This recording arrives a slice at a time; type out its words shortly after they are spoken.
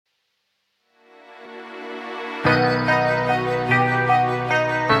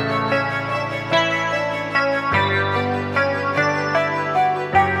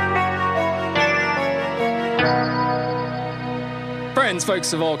Greetings,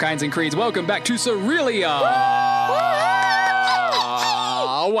 folks of all kinds and creeds. Welcome back to Cerelia, a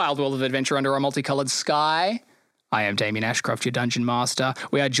wild world of adventure under a multicolored sky. I am Damien Ashcroft, your Dungeon Master.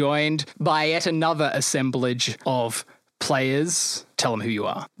 We are joined by yet another assemblage of players. Tell them who you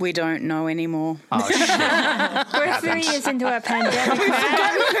are. We don't know anymore. Oh, shit. We're 3 years into a pandemic. We've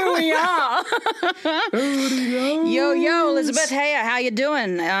forgotten who we are. Yo, Elizabeth. Hey, how you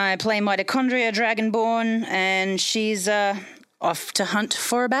doing? I play Mitochondria Dragonborn, and she's off to hunt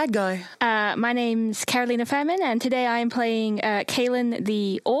for a bad guy. My name's Carolina Fairman, and today I am playing Kaelin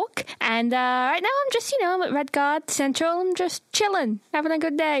the Orc. And right now I'm at Redguard Central. I'm just chilling, having a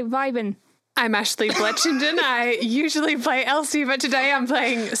good day, vibing. I'm Ashley Bletchenden. I usually play Elsie, but today I'm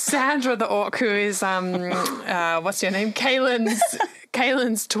playing Sandra the Orc, who is, what's your name?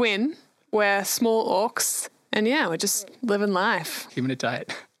 Kaelin's twin. We're small orcs, and yeah, we're just living life. Human a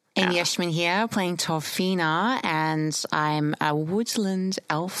diet. Amy Ehsman here, playing Torfina, and I'm a woodland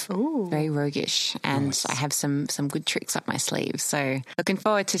elf, very roguish, and nice. I have some good tricks up my sleeve. So looking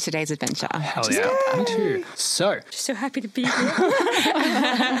forward to today's adventure. Hell yeah, me too. So, just so happy to be here.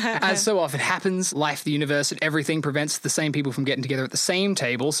 As so often happens, life, the universe, and everything prevents the same people from getting together at the same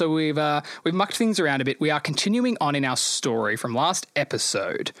table. So we've mucked things around a bit. We are continuing on in our story from last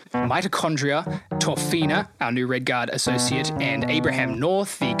episode. Mitochondria, Torfina, our new Redguard associate, and Abraham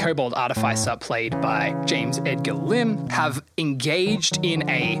North, the Kobold Artificer, played by James Edgar Lim, have engaged in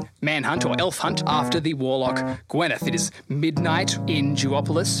a manhunt or elf hunt after the warlock Gwenyth. It is midnight in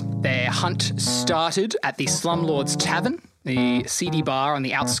Duopolis. Their hunt started at the Slumlord's Tavern, the seedy bar on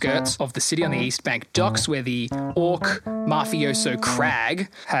the outskirts of the city on the East Bank docks, where the orc mafioso Crag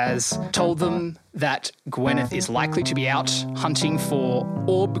has told them that Gwenyth is likely to be out hunting for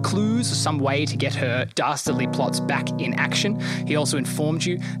orb clues, some way to get her dastardly plots back in action. He also informed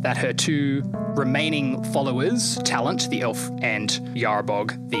you that her two remaining followers, Talent, the elf, and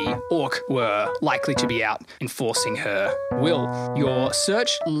Yarabog, the orc, were likely to be out enforcing her will. Your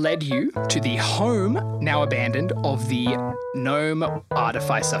search led you to the home, now abandoned, of the gnome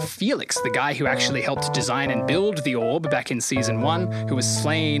artificer Felix, the guy who actually helped design and build the orb back in Season 1, who was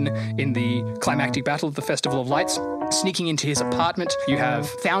slain in the climactic battle of the Festival of Lights. Sneaking into his apartment, you have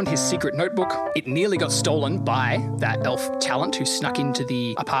found his secret notebook. It nearly got stolen by that elf Talent who snuck into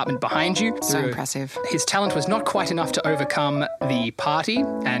the apartment behind you. So impressive. His talent was not quite enough to overcome the party,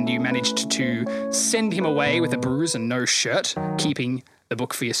 and you managed to send him away with a bruise and no shirt, keeping the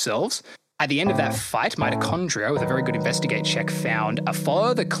book for yourselves. At the end of that fight, Mitochondria, with a very good investigate check, found a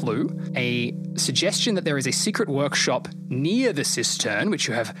further clue, a suggestion that there is a secret workshop near the cistern, which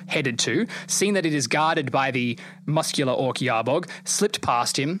you have headed to, seen that it is guarded by the muscular orc Yarbog, slipped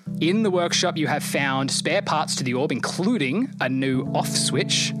past him. In the workshop, you have found spare parts to the orb, including a new off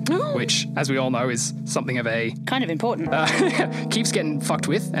switch, which, as we all know, is something of a... kind of important. Keeps getting fucked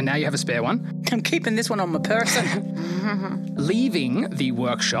with, and now you have a spare one. I'm keeping this one on my person. Leaving the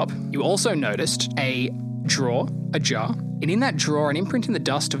workshop, you also noticed a drawer, a jar, and in that drawer, an imprint in the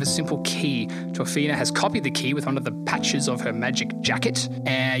dust of a simple key. Torfina has copied the key with one of the patches of her magic jacket.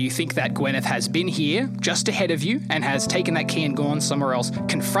 You think that Gwenyth has been here, just ahead of you, and has taken that key and gone somewhere else,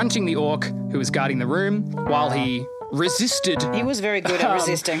 confronting the orc who was guarding the room while he resisted. He was very good at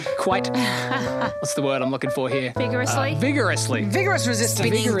resisting. Quite, what's the word I'm looking for here? Vigorously. Vigorously. Vigorous resistance.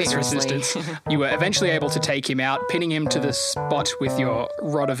 Vigorous resistance. You were eventually able to take him out, pinning him to the spot with your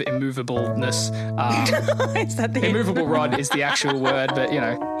rod of immovableness. Is that the immovable rod is the actual word, but,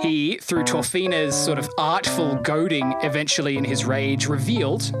 he, through Torfina's sort of artful goading, eventually in his rage,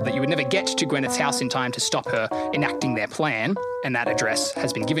 revealed that you would never get to Gwenyth's house in time to stop her enacting their plan, and that address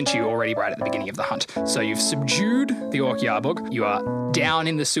has been given to you already right at the beginning of the hunt. So you've subdued the orc Yarbog. You are down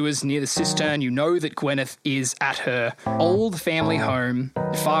in the sewers near the cistern. You know that Gwenyth is at her old family home,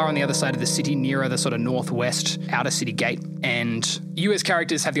 far on the other side of the city, nearer the sort of northwest outer city gate. And you as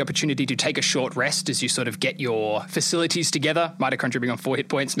characters have the opportunity to take a short rest as you sort of get your facilities together. Mitochondria being on 4 hit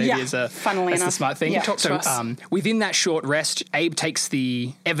points maybe is the smart thing. Yeah, so within that short rest, Abe takes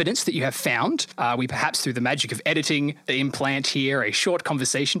the evidence that you have found. We perhaps, through the magic of editing, implant here a short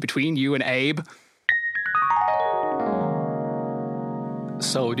conversation between you and Abe.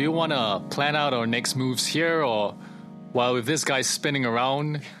 So do you want to plan out our next moves here, or while with this guy spinning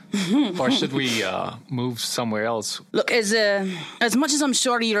around, or should we move somewhere else? Look, as much as I'm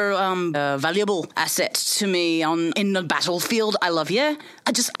sure you're a valuable asset to me in the battlefield, I love you.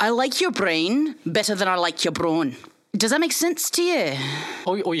 I like your brain better than I like your brawn. Does that make sense to you?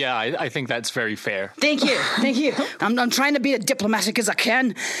 Oh yeah, I think that's very fair. Thank you. I'm trying to be as diplomatic as I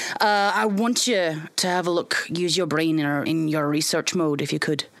can. I want you to have a look, use your brain in your research mode, if you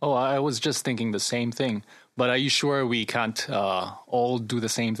could. Oh, I was just thinking the same thing. But are you sure we can't all do the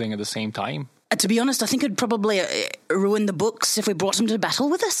same thing at the same time? To be honest, I think it'd probably ruin the books if we brought them to battle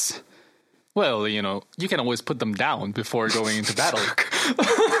with us. Well, you can always put them down before going into battle.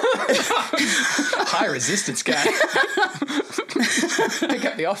 High resistance guy. Pick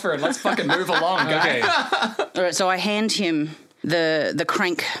up the offer and let's fucking move along, guy. Okay. All right, so I hand him the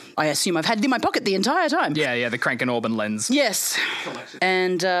crank. I assume I've had it in my pocket the entire time. Yeah, the Crank and Orban lens. Yes.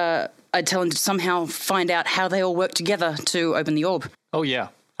 And I tell him to somehow find out how they all work together to open the orb. Oh, yeah.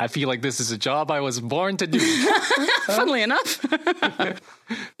 I feel like this is a job I was born to do. Funnily enough.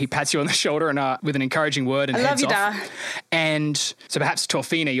 He pats you on the shoulder and with an encouraging word and I love heads you, off. Da. And so perhaps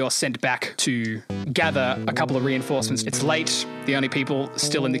Torfina, you're sent back to gather a couple of reinforcements. It's late. The only people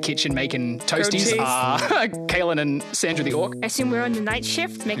still in the kitchen making toasties cheese. are Kaelin and Sandra the Orc. I assume we're on the night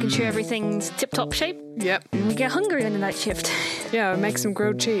shift, making sure everything's tip-top shape. Yep. And we get hungry on the night shift. Yeah, make some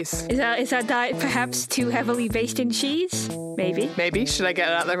grilled cheese. Is our diet perhaps too heavily based in cheese? Maybe. Maybe. Should I get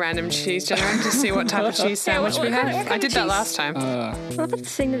out the random cheese generator to see what type of cheese sandwich we have? what kind I of did that cheese? last time. Well, that's the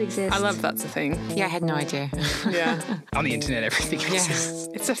thing that exists. I love that's a thing. Yeah, I had no idea. Yeah. On the internet, everything exists.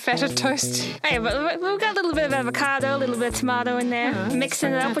 It's a feta toast. Hey, but we've got a little bit of avocado, a little bit of tomato in there,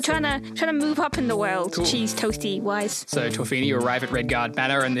 mixing it up. We're trying to move up in the world, cheese toasty wise. So, Torfina, you arrive at Redguard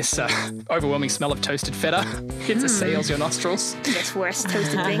Manor and this overwhelming smell of toasted feta assails your nostrils. There's worse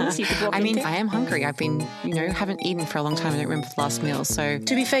toasted things you could walk I mean, into. I am hungry. I've been, haven't eaten for a long time. I don't remember the last meal, so...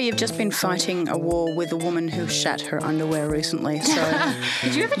 To be fair, you've just been fighting a war with a woman who shat her underwear recently, so...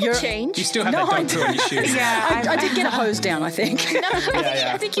 Did you ever get changed? You still have No, that I dog poo on your shoes. Yeah, I did get a hose down, I think.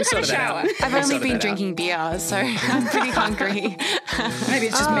 I think you We had a sorted that out. shower. I've only sorted been that out. drinking beer, so I'm pretty hungry. Maybe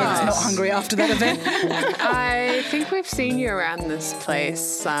it's just me that's not hungry after that event. I think we've seen you around this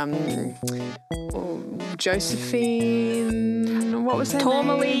place. Josephine, what was her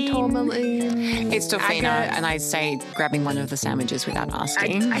Tourmaline. name? Tourmaline. It's Torfina, and I'd say grabbing one of the sandwiches without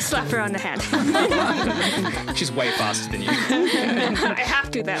asking. I slap her on the hand. She's way faster than you. I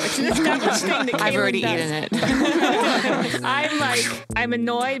have to, though. It's an established thing that I've Caitlin already does. eaten it. I'm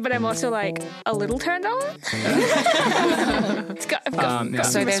annoyed, but I'm also like a little turned on. I've got So some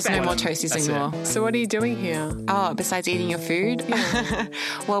there's no respect. more toasties That's it. anymore. So what are you doing here? Oh, besides eating your food?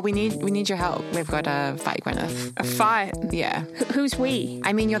 Well, we need your help. We've got to fight Gwenyth. A fight. Yeah. Who's we?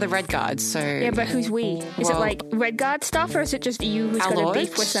 I mean, you're the Red Guard, so... Yeah, but who's we? Is it Well- like Red Guard stuff, or is it just you who's our got Lord, a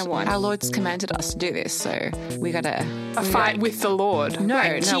beef with someone? Our Lord's commanded us to do this, so we got to... A fight with the Lord. No,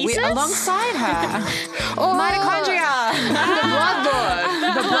 Jesus? we're alongside her. Mitochondria! The Blood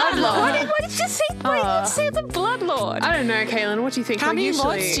Lord. The Blood Lord. What did you say? Why did you say the Blood Lord? I don't know, Kaylin. What do you think? How Well, many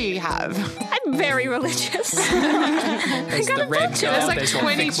usually, lords do you have? I'm very religious. There's the Red There's Guard, like there's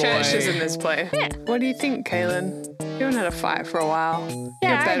 20 Thick Boy. churches in this place. Yeah. What do you think, Kaylin? You haven't had a fight for a while.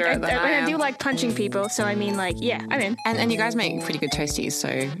 Yeah, You're better at than I am. do like punching people, so I mean, like, yeah, I'm in. And you guys make pretty good toasties, so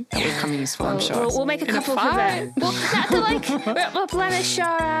that would come useful, I'm sure. We'll make a couple for fight? that. We'll replenish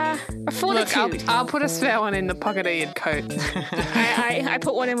our Look, fortitude. I'll put a spare one in the pocket of your coat. I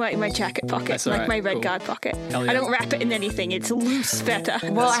put one in my jacket pocket, That's all like right, my red cool. guard pocket. Hell yeah. I don't wrap it in anything. It's loose feta.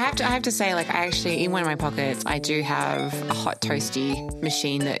 Well, I have to say, like, I actually, in one of my pockets, I do have a hot toasty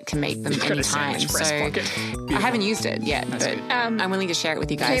machine that can make them You've got a anytime. sandwich So press pocket. I haven't used it yet, but good. I'm willing to share it with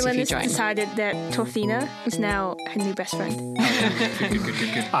you guys Kaylin if you has join. decided that Torfina is now her new best friend.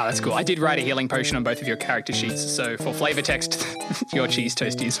 Good. Ah, that's cool. I did write a healing potion on both of your character sheets, so for flavor text, your cheese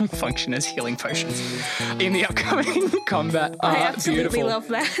toasties function as healing potions in the upcoming combat. I absolutely beautiful. love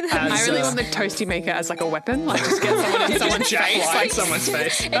that. I really want the toasty maker as like a weapon. Like just get someone in someone's face. Like someone's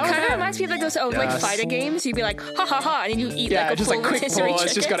face. It kind of reminds me of like those old like Yes. fighder games. You'd be like, ha ha ha, and then you eat Yeah, like a just full like quick rotisserie pause.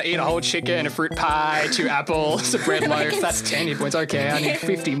 chicken. Just got to eat a whole chicken, a fruit pie, 2 apples, a bread loaf. That's 10 hit points. Okay, I need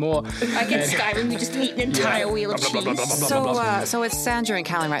 50 more. Like in Skyrim, you just eat an entire wheel of cheese. So it's Sandra and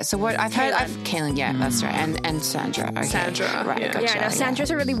Kaylin, right? So what I've heard, Kaylin, yeah, that's right, and Sandra. Okay. Sandra, right? yeah. Gotcha, Yeah, no,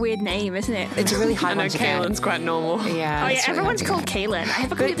 Sandra's a really weird name, isn't it? It's a really hard I know one to get. Kaylin's quite normal. Yeah. Oh yeah, it's really everyone's hard to called Kaylin. I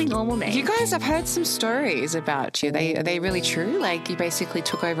have a completely normal name. You guys, I've heard some stories about you. Are they really true? Like you basically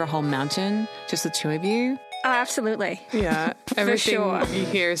took over a whole mountain, just the two of you. Oh, absolutely. Yeah, everything sure. you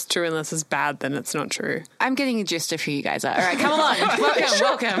hear is true unless it's bad, then it's not true. I'm getting a gist of who you guys are. All right, come along.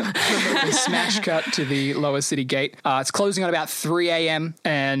 Welcome. We smash cut to the lower city gate. It's closing on about 3 a.m.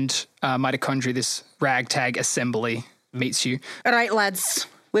 and Mitochondria, this ragtag assembly, meets you. All right, lads.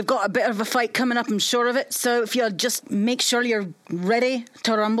 We've got a bit of a fight coming up, I'm sure of it. So if you'll just make sure you're ready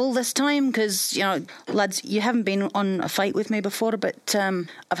to rumble this time, because, lads, you haven't been on a fight with me before, but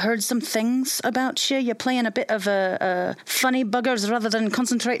I've heard some things about you. You're playing a bit of a funny buggers rather than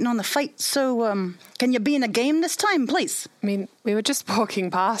concentrating on the fight. So can you be in a game this time, please? I mean, we were just walking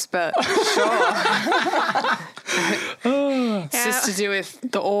past, but sure. Is this to do with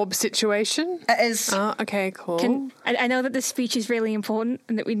the orb situation? It is. Oh, okay, cool. I know that this speech is really important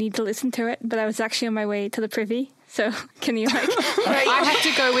and that we need to listen to it, but I was actually on my way to the privy. So can you I have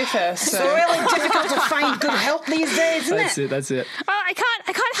to go with her. So. It's really difficult to find good help these days, isn't it? That's it. Oh, I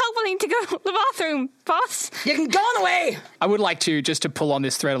can't help but need to go to the bathroom, boss. You can go on the way. I would like to, just to pull on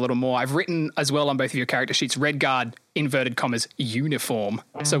this thread a little more, I've written as well on both of your character sheets, Redguard, inverted commas, uniform.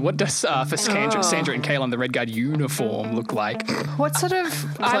 So what does, for Sandra and Kaylin, the Redguard uniform look like? What sort of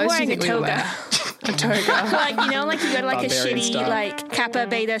I'm clothes do you wearing think a we toga. wear? A toga. Like you go to like a Barbarian shitty style. like Kappa,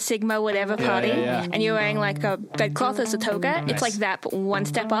 Beta, Sigma, whatever party, yeah. and you're wearing like a bedcloth as a toga. Nice. It's like that, but one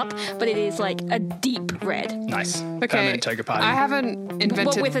step up. But it is like a deep red, Nice. Okay, Permanent toga party. I haven't but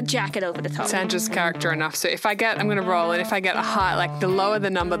invented with a jacket over the top. Sandra's character enough, so if I get, I'm going to roll, and if I get a high, like the lower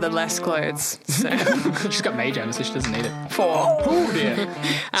the number, the less clothes. So She's got mage armor, so she doesn't need it. 4. Oh dear.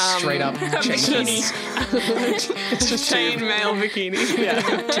 Straight up chain bikini. It's just Chainmail bikini. Yeah,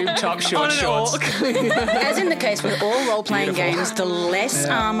 tube top, On short an shorts. orc. As in the case with all role-playing games, the less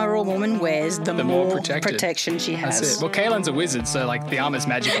armor a woman wears, the more more protected. protection she has. That's it. Well, Kaylin's a wizard, so like the armor's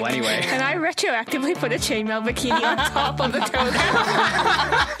magical anyway. And I retroactively put a chainmail bikini on top of the toga.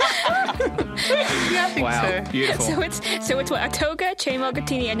 Yeah, I think Wow, so. beautiful. So it's what, a toga, chainmail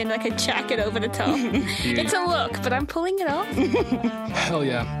bikini, and then like a jacket over the top. It's a look, but I'm pulling it off. Hell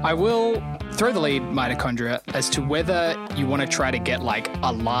yeah. I will throw the lead, Mitochondria, as to whether you want to try to get like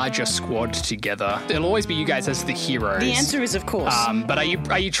a larger squad together. It'll always be you guys as the heroes. The answer is, of course. But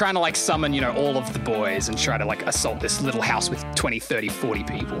are you trying to like summon, all of the boys and try to like assault this little house with 20, 30, 40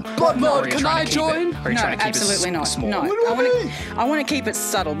 people? Blood Or are Lord, you can trying I to keep it- join? Or are you No, trying to keep absolutely it not. small? No, I want to keep it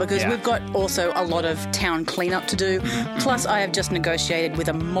subtle because Yeah. we've got also a lot of town cleanup to do. Plus, I have just negotiated with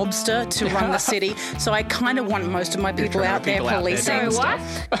a mobster to run the city, so I kind of want most of my people trying to out there people out there policing doing Sorry,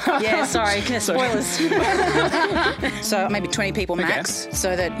 stuff. what? Yeah, sorry, spoilers. So maybe 20 people max,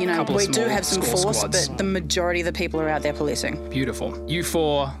 so that Couple of we do small have some score force, squads. but the majority of the people are out there policing. Beautiful. You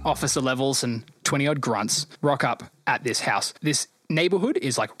 4 officer levels and 20 odd grunts rock up at this house. This neighborhood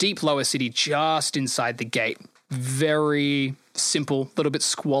is like deep lower city just inside the gate. Very simple, a little bit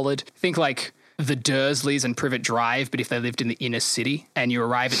squalid. Think like the Dursleys and Privet Drive, but if they lived in the inner city, and you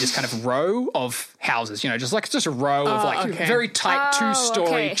arrive at this kind of row of houses, just a row of like okay. very tight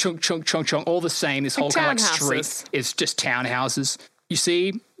 2-story okay. chunk, all the same. This whole kind of like street townhouses. is just townhouses. You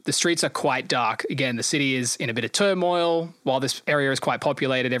see, the streets are quite dark. Again, the city is in a bit of turmoil. While this area is quite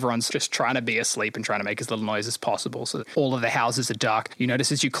populated, everyone's just trying to be asleep and trying to make as little noise as possible. So all of the houses are dark. You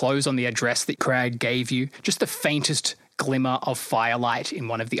notice as you close on the address that Crag gave you, just the faintest glimmer of firelight in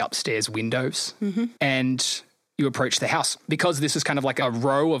one of the upstairs windows. And you approach the house. Because this is kind of like a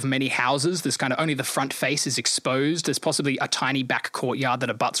row of many houses, there's kind of only the front face is exposed. There's possibly a tiny back courtyard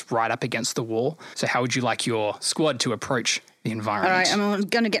that abuts right up against the wall. So how would you like your squad to approach the environment? All right, I'm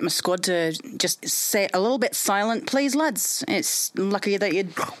going to get my squad to just say a little bit silent, please, lads. It's lucky that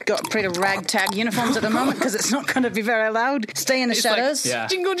you've got pretty ragtag uniforms at the moment because it's not going to be very loud. Stay in the shadows. Yeah.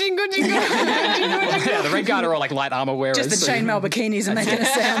 Jingle, jingle, jingle. Yeah, the Red Guard are all like light armor wearers. Just the so- chainmail bikinis are making a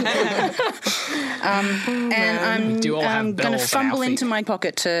sound. And I'm do all have going to bells and fumble outfit. into my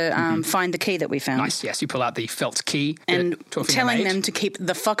pocket to find the key that we found. Nice, yes. You pull out the felt key. And that Torfina telling made. them to keep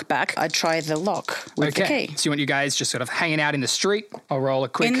the fuck back, I try the lock with the Okay. key. So you want you guys just sort of hanging out in the street? I'll roll a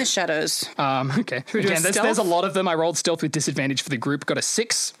quick... In the shadows. Okay. we do a Again, there's stealth? a lot of them. I rolled stealth with disadvantage for the group. Got a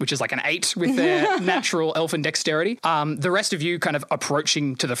 6, which is like an 8 with their natural elfin dexterity. The rest of you kind of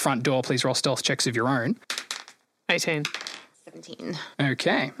approaching to the front door, please roll stealth checks of your own. 18. 17.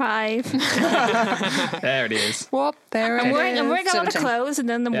 Okay. 5. There it is. Whoop, there it I'm is. wearing a lot of 17. clothes, and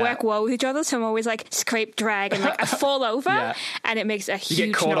then them Yeah. work well with each other, so I'm always like scrape, drag, and like I fall over, Yeah. and it makes a You huge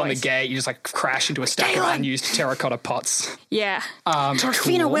get caught on the noise. gate. You just like crash into a stack of unused terracotta pots. Yeah.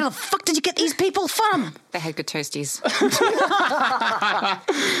 Torfina, where the fuck did you get these people from? They had good toasties. Did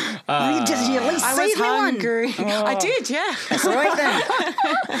you at least I save was me one? hungry. I did, yeah. That's right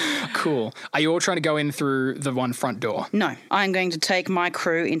then. Cool. Are you all trying to go in through the one front door? No, I'm going to take my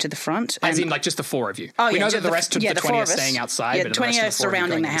crew into the front. As and- in, like, just the 4 of you. Oh, we yeah, know just that the rest of the 20 4 are of us. staying outside, Yeah, but the the rest 20 of are the 4 of you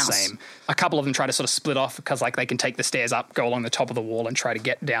surrounding going the in house. same. A couple of them try to sort of split off because, like, they can take the stairs up, go along the top of the wall and try to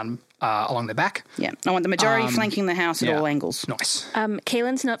get down along the back. Yeah, I want the majority flanking the house at all angles. Nice.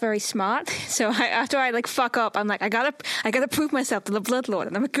 Kaylin's not very smart, so after I fuck up, I'm like, I gotta prove myself to the Bloodlord,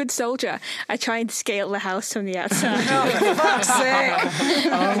 and I'm a good soldier. I try and scale the house from the outside. Oh, fuck's sake.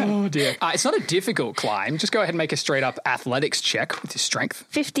 Oh, dear. It's not a difficult climb. Just go ahead and make a straight-up athletics check with your strength.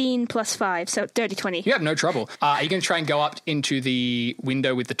 15 plus 5, so dirty 20. You have no trouble. Are you going to try and go up into the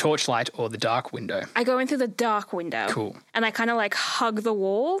window with the torchlight or the dark window? I go in through the dark window. Cool. And I kind of hug the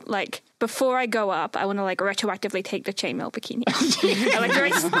wall, before I go up, I want to retroactively take the chainmail bikini off. I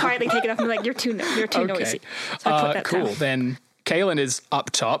very quietly take it off and be like, you're too noisy. So I put that cool. down. Then Kaylin is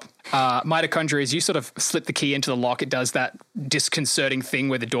up top. Mitochondria, as you sort of slip the key into the lock, it does that disconcerting thing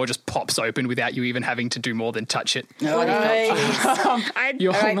where the door just pops open without you even having to do more than touch it. All right.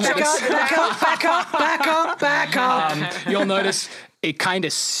 Back up. You'll notice it kind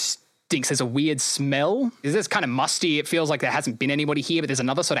of stinks. There's a weird smell. It's kind of musty. It feels like there hasn't been anybody here, but there's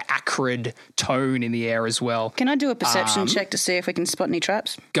another sort of acrid tone in the air as well. Can I do a perception check to see if we can spot any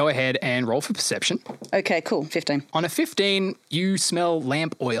traps? Go ahead and roll for perception. Okay, cool. 15. On a 15, you smell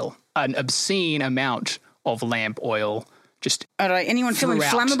lamp oil, an obscene amount of lamp oil. Just all right, anyone feeling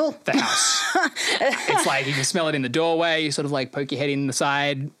flammable? The house. It's like you can smell it in the doorway. You sort of poke your head in the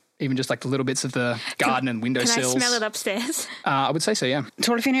side. Even just the little bits of the garden and windowsills. Can I smell it upstairs? I would say so, yeah.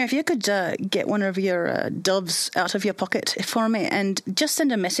 Torfina, if you could get one of your doves out of your pocket for me and just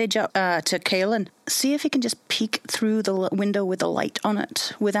send a message out to Kaylin. See if you can just peek through the window with a light on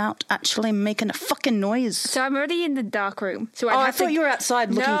it without actually making a fucking noise. So I'm already in the dark room. So I thought you were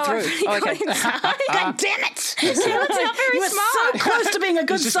outside looking through. I'm okay. God damn it! Kaylin's not very you were smart. so close to being a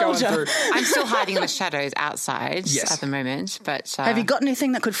good soldier. I'm still hiding in the shadows outside at the moment. But have you got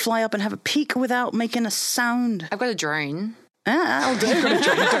anything that could fly up and have a peek without making a sound? I've got a drone. I'll do it. You don't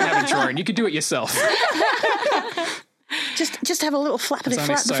have a drone. You could do it yourself. Just have a little flappity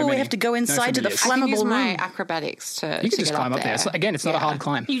flap before we have to go inside to the flammable I can use room. my acrobatics to You can just climb up there. Again, it's not a hard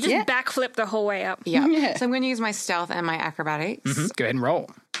climb. You just backflip the whole way up. Yeah. So I'm going to use my stealth and my acrobatics. Mm-hmm. Go ahead and roll.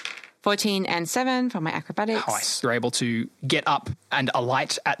 14 and 7 for my acrobatics. Nice. You're able to get up and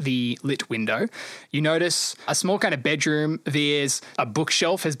alight at the lit window. You notice a small kind of bedroom. There's a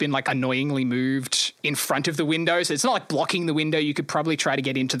bookshelf has been annoyingly moved in front of the window. So it's not blocking the window. You could probably try to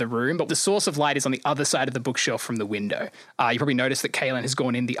get into the room, but the source of light is on the other side of the bookshelf from the window. You probably noticed that Kaylin has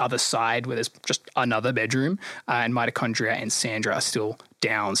gone in the other side where there's just another bedroom, and Mitochondria and Sandra are still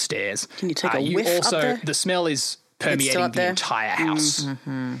downstairs. Can you take a whiff up there? The smell is permeating the entire house.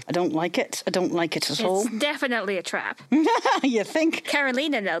 Mm-hmm. I don't like it. I don't like it at all. It's definitely a trap. You think?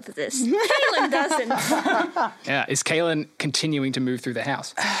 Carolina knows this. Kaylin doesn't. Yeah, is Kaylin continuing to move through the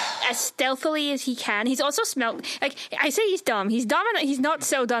house? As stealthily as he can. He's also smelled, I say he's dumb. He's dumb and he's not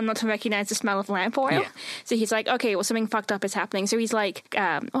so dumb not to recognize the smell of lamp oil. Yeah. So he's like, okay, well, something fucked up is happening. So he's like,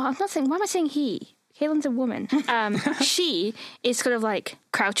 I'm not saying, why am I saying he? Kaylin's a woman. She is sort of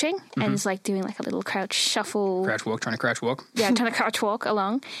crouching and is doing a little crouch shuffle. Crouch walk, trying to crouch walk. Yeah, trying to crouch walk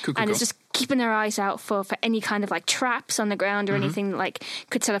along. Cool. It's just keeping her eyes out for any kind of traps on the ground or anything that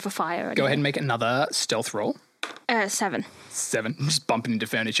could set off a fire. Go ahead and make another stealth roll. 7. 7. Just bumping into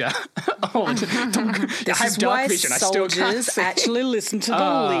furniture. This is why soldiers actually listen to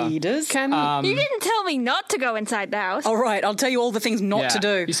the leaders. You didn't tell me not to go inside the house. All right, I'll tell you all the things not to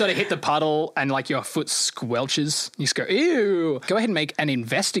do. You sort of hit the puddle and your foot squelches. You just go, ew. Go ahead and make an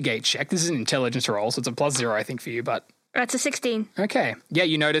investigate check. This is an intelligence roll, so it's a +0, I think, for you, but... That's a 16. Okay. Yeah,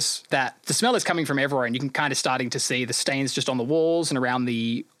 you notice that the smell is coming from everywhere, and you can kind of starting to see the stains just on the walls and around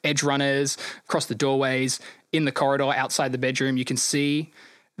the edge runners, across the doorways, in the corridor outside the bedroom. You can see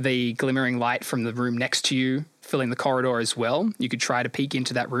the glimmering light from the room next to you filling the corridor as well. You could try to peek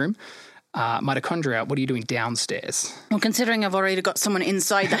into that room. Mitochondria, what are you doing downstairs? Well, considering I've already got someone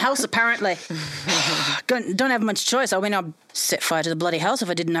inside the house, apparently, don't have much choice. I mean, I'd set fire to the bloody house if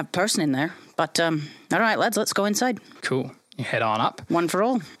I didn't have a person in there. But, all right, lads, let's go inside. Cool. You head on up. One for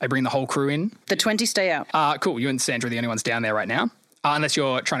all. I bring the whole crew in. The 20 stay out. Cool. You and Sandra are the only ones down there right now. Unless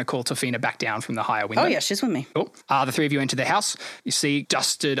you're trying to call Torfina back down from the higher window. Oh, yeah, she's with me. Cool. The three of you enter the house. You see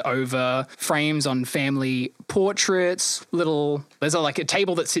dusted over frames on family portraits, there's a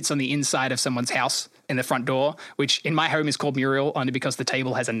table that sits on the inside of someone's house in the front door, which in my home is called Muriel only because the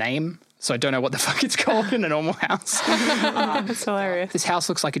table has a name. So I don't know what the fuck it's called in a normal house. That's hilarious. This house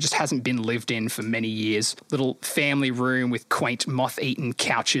looks like it just hasn't been lived in for many years. Little family room with quaint moth-eaten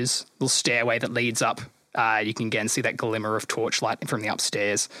couches, little stairway that leads up. You can again see that glimmer of torchlight from the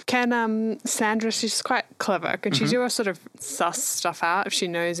upstairs. Can Sandra, she's quite clever, could she do a sort of suss stuff out if she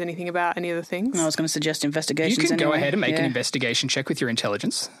knows anything about any of the things? No, I was going to suggest investigations. You can go ahead and make an investigation check with your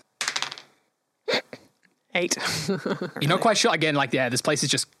intelligence. 8. You're not quite sure. Again, this place is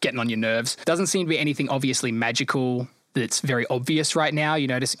just getting on your nerves. Doesn't seem to be anything obviously magical that's very obvious right now. You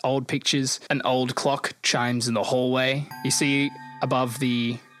notice old pictures, an old clock chimes in the hallway. You see above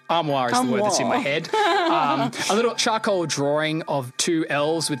the armoire is the word that's in my head. A little charcoal drawing of 2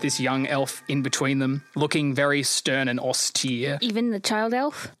 elves with this young elf in between them, looking very stern and austere. Even the child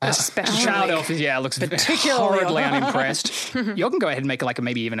elf? Especially. Child elf looks horribly unimpressed. You can go ahead and make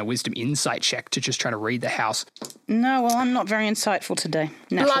maybe even a wisdom insight check to just try to read the house. No, well, I'm not very insightful today.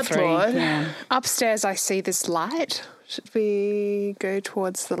 Natural 3. Bloodlord. Yeah. Upstairs, I see this light. Should we go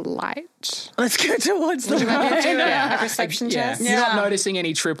towards the light? Let's go towards the light. A perception test? You're not noticing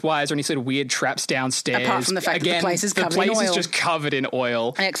any tripwires or any sort of weird traps downstairs. Apart from the fact that the place is covered in oil. The place is just covered in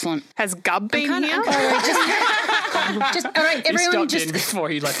oil. Excellent. Has Gub been here? All right, everyone, He stopped in before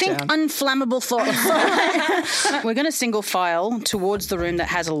he left think town. unflammable thought. We're going to single file towards the room that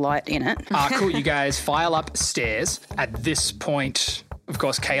has a light in it. Cool. You guys file upstairs. At this point, of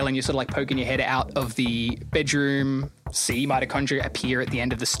course, Kaylin, you're sort of poking your head out of the bedroom. See mitochondria appear at the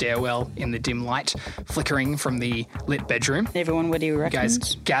end of the stairwell in the dim light, flickering from the lit bedroom. Everyone, what do you reckon? You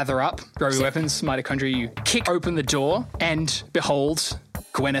guys gather up, throw your weapons, mitochondria. You kick open the door and behold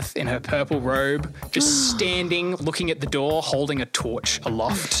Gwenyth in her purple robe, just standing, looking at the door, holding a torch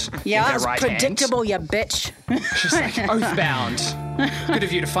aloft. Yeah, in her that's right predictable, you bitch. She's like, oath-bound. Good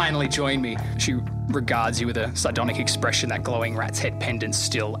of you to finally join me. She regards you with a sardonic expression, that glowing rat's head pendant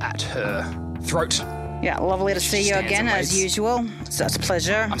still at her throat. Yeah, lovely to see you stands again, and as waits. usual. Such a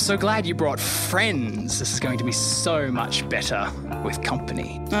pleasure. I'm so glad you brought friends. This is going to be so much better with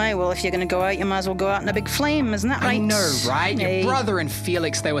company. Aye, well, if you're going to go out, you might as well go out in a big flame, isn't that right? I know, right? Hey. Your brother and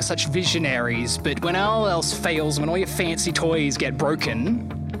Felix, they were such visionaries, but when all else fails, when all your fancy toys get broken,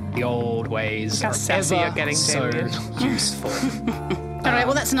 the old ways How are sassy ever you're getting, so Damien. useful. All right,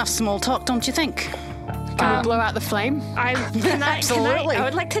 well, that's enough small talk, don't you think? Can we blow out the flame? Absolutely. I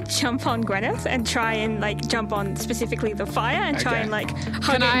would like to jump on Gwenyth and try and jump on specifically the fire and try and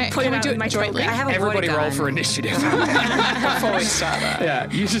hug it and put it we out do with it my jointly? trophy. I have a Everybody water roll gun. for initiative. Before we start that.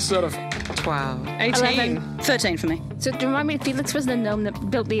 Yeah, you just sort of 12. 18. 13 for me. So to remind me, Felix was the gnome that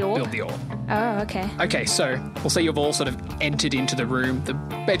built the orb? build the orb. Oh, okay. Okay, so we'll say you've all sort of entered into the room. The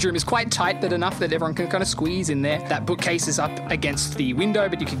bedroom is quite tight, but enough that everyone can kind of squeeze in there. That bookcase is up against the window,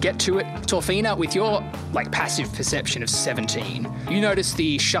 but you can get to it. Torfina, with your passive perception of 17, you notice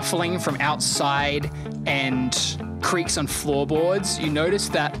the shuffling from outside and creaks on floorboards. You notice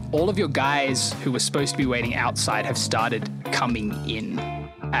that all of your guys who were supposed to be waiting outside have started coming in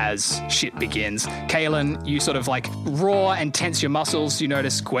as shit begins. Kaylin, you sort of roar and tense your muscles. You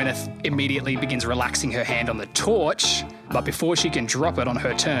notice Gwenyth immediately begins relaxing her hand on the torch, but before she can drop it on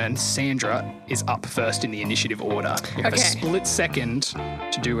her turn, Sandra is up first in the initiative order. You have a Okay. split second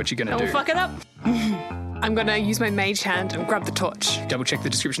to do what you're going to Don't do. fuck it up. I'm going to use my mage hand and grab the torch. Double check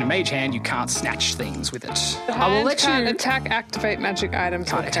the description of Mage Hand. You can't snatch things with it. The I will hand let can't you... attack, activate magic items,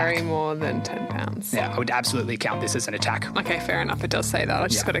 or Can't carry attack. more than 10 pounds. Yeah, I would absolutely count this as an attack. Okay, fair enough. It does say that. I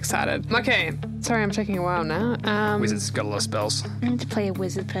just Yeah. got excited. Okay. Sorry, I'm taking a while now. Wizard's got a lot of spells. I need to play a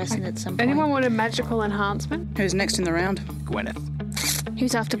wizard person at some point. Anyone want a magical enhancement? Who's next in the round? Gwenyth.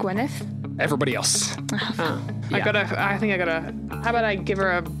 Who's after Gwenyth? Everybody else. I think I gotta. How about I give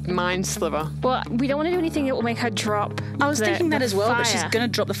her a mind sliver? Well, we don't want to do anything that will make her drop. I was thinking that as well, but she's fire. going to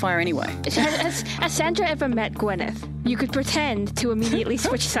drop the fire anyway. Has Sandra ever met Gwenyth? You could pretend to immediately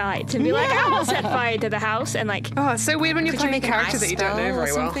switch sides and be like, I will set fire to the house and Oh, it's so weird when you're Could you playing make a character that you don't know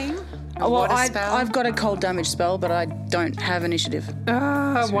very well. Well, I've got a cold damage spell, but I don't have initiative.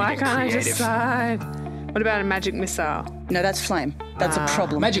 Why get can't I creative. decide? What about a magic missile? No, that's flame. That's a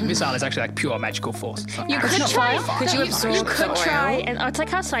problem. Magic missile is actually pure magical force. you could try. Could you absorb You could the try, oil? and it's like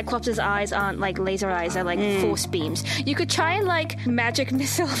how Cyclops' eyes aren't like laser eyes; they're like force beams. You could try and magic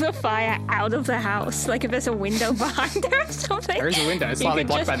missile the fire out of the house, like if there's a window behind her or something. There is a window. It's You slightly could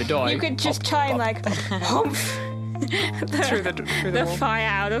blocked just- by the door. You could just try and humph Through the wall. fire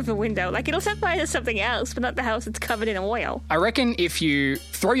out of the window. Like it'll set fire to something else, but not the house. It's covered in oil. I reckon if you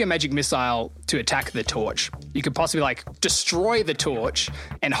throw your magic missile to attack the torch, you could possibly destroy the torch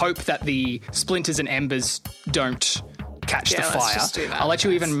and hope that the splinters and embers don't catch the let's fire. just do that. I'll let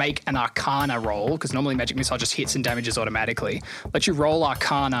you even make an Arcana roll, because normally magic missile just hits and damages automatically. Let you roll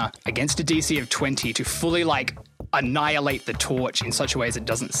Arcana against a DC of 20 to fully annihilate the torch in such a way as it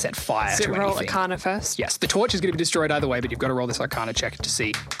doesn't set fire So to roll anything. Arcana first. Yes, the torch is going to be destroyed either way, but you've got to roll this Arcana check to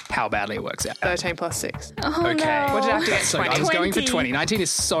see how badly it works out. 13 plus 6. Oh, Okay. no. What did I have to get? So 20. I was going for 20. 20. 19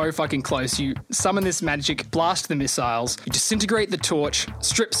 is so fucking close. You summon this magic, blast the missiles, you disintegrate the torch,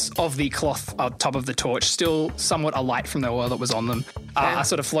 strips of the cloth on top of the torch, still somewhat alight from the oil that was on them, are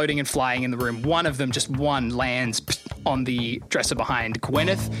sort of floating and flying in the room. One of them, just one, lands on the dresser behind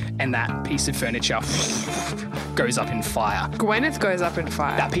Gwenyth, and that piece of furniture goes up in fire. Gwenyth goes up in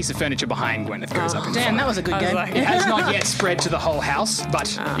fire. That piece of furniture behind Gwenyth goes up in fire. Damn, that was a good game. It has not yet spread to the whole house, but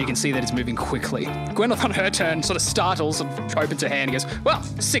you can see that it's moving quickly. Gwenyth, on her turn, sort of startles and opens her hand and goes, well,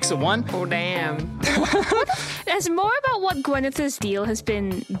 6 of 1. Oh, damn. There's more about what Gwyneth's deal has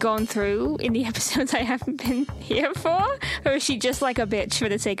been gone through in the episodes I haven't been here for, or is she just like a bitch for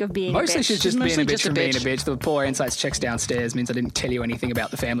the sake of being Mostly a bitch? she's just being mostly a bitch just a from being a bitch. bitch. The poor insights checks downstairs means I didn't tell you anything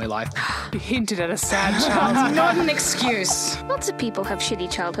about the family life. You hinted at a sad child. Not an excuse. Lots of people have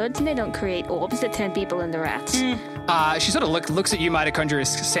shitty childhoods and they don't create orbs that turn people into rats. She sort of looks at you, mitochondria,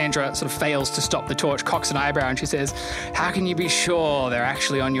 as Sandra sort of fails to stop the torch, cocks an eyebrow, and she says, how can you be sure they're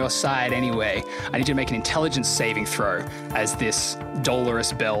actually on your side anyway? I need you to make an intelligence saving throw as this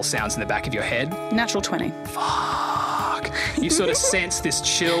dolorous bell sounds in the back of your head. Natural 20. Fuck. You sort of sense this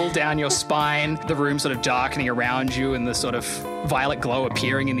chill down your spine, the room sort of darkening around you, and the sort of violet glow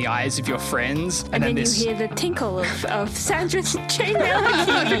appearing in the eyes of your friends. And then this, you hear the tinkle of Sandra's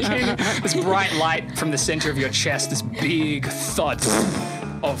chainmail key. this bright light from the center of your chest, this big thud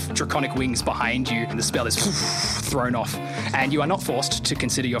of draconic wings behind you, and the spell is thrown off. And you are not forced to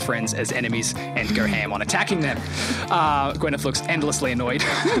consider your friends as enemies and go ham on attacking them. Gwenyth looks endlessly annoyed.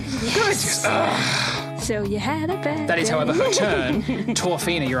 So you had a bad That is, day. however, her turn.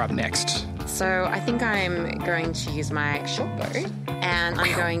 Torfina, you're up next. So I think I'm going to use my short bow and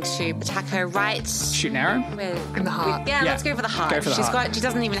I'm going to attack her right Shoot an arrow. where In the heart. Yeah, Yeah. let's go for the heart. Go for the heart. She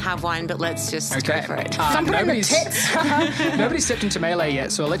doesn't even have one, but let's just Okay. go for it. Nobody's stepped into melee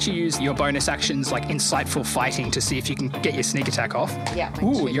yet, so I'll let you use your bonus actions like insightful fighting to see if you can get your sneak attack off. Yeah, my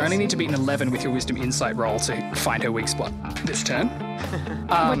Ooh, two you only is- need to beat an 11 with your wisdom insight roll to find her weak spot this turn.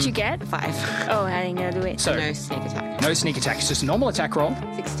 What'd you get? 5. Oh, I ain't gonna do it. So No sneak attack. no sneak attack, it's just a normal attack roll.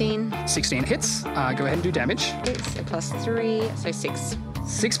 16. 16 hits. Go ahead and do damage. It's a plus 3, so 6.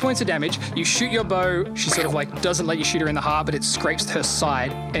 6 points of damage. You shoot your bow. She sort of like doesn't let you shoot her in the heart, but it scrapes her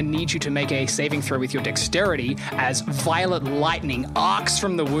side and needs you to make a saving throw with your dexterity as violet lightning arcs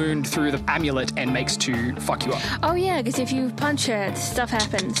from the wound through the amulet and makes to fuck you up. Oh yeah, because if you punch her, stuff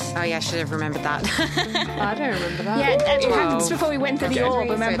happens. Oh yeah, I should have remembered that. I don't remember that. Yeah, that Wow. happens before we went to the Okay. orb,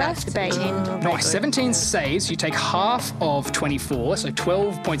 So remember? that's Debate. 18. Nice. 17 saves. You take half of 24, so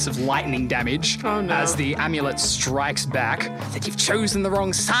 12 points of lightning damage Oh, no. as the amulet strikes back. That you've chosen the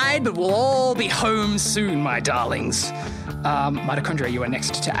wrong side, but we'll all be home soon, my darlings. Mitochondria, you are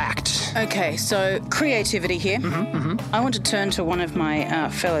next to act. Okay, so creativity here. I want to turn to one of my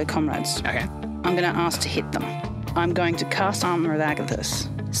fellow comrades. Okay. I'm going to ask to hit them. I'm going to cast Armor of Agathis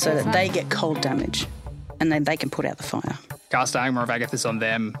so that they get cold damage and then they can put out the fire. Cast Armor of Agathis on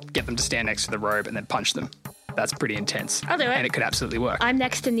them, get them to stand next to the robe, and then punch them. That's pretty intense. I'll do it. And it could absolutely work. I'm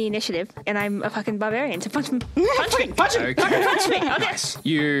next in the initiative, and I'm a fucking barbarian, so punch me. Punch me. Punch him! Okay. Punch me. Okay. Nice.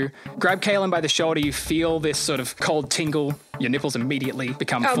 You grab Kaelin by the shoulder, you feel this sort of cold tingle. Your nipples immediately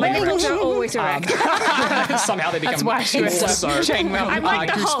become Oh, fully my nipples erect. are always erect. Somehow they become That's why she was also chainmail. I'm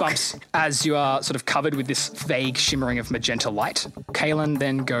like the Hulk. goosebumps as you are sort of covered with this vague shimmering of magenta light. Kaelin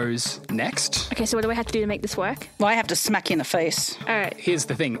then goes next. Okay, so what do I have to do to make this work? Well, I have to smack you in the face. All right. Here's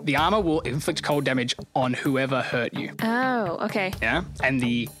the thing. The armor will inflict cold damage on whoever hurt you. Oh, okay. Yeah? And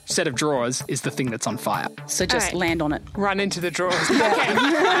the set of drawers is the thing that's on fire. So just All right. land on it. Run into the drawers. Okay.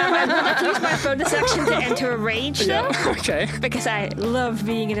 I would like to use my bonus action to enter a rage, though, Okay. because I love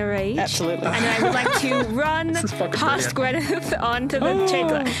being in a rage. Absolutely. And I would like to run fucking past Gwenyth onto the chain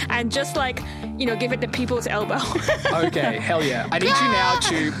and just like, give it the people's elbow. Okay, hell yeah. I need you now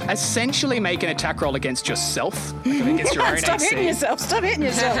to essentially make an attack roll against yourself. Like against your own Stop AC. hitting yourself. Stop hitting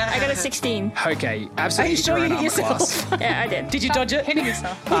yourself. I got a 16. Okay, Are absolutely. you sure your you own hit armor yourself? class. Yeah, I did. Did you dodge it? Hitting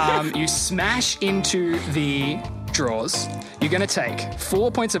yourself. You smash into the drawers. You're going to take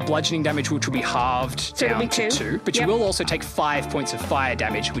 4 points of bludgeoning damage, which will be halved So it'll down be to two. 2. But you Yep. will also take 5 points of fire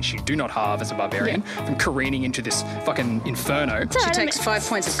damage, which you do not halve as a barbarian, from careening into this fucking inferno. She takes 5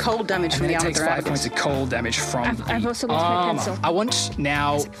 points of cold damage from And the then it Armor takes of 5 Agathis. points of cold damage from I've the also lost my armor. pencil. I want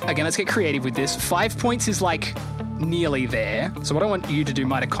now, again, let's get creative with this. 5 points is like nearly there. So what I want you to do,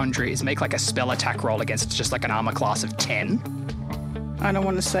 Mitochondria, is make like a spell attack roll against just like an armor class of 10. I don't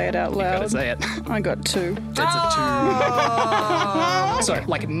want to say it out loud. Gotta say it. I got 2. It's a 2. So,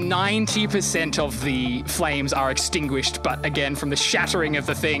 like 90% of the flames are extinguished, but again, from the shattering of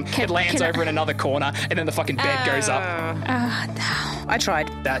the thing, it lands over in another corner, and then the fucking bed goes up. I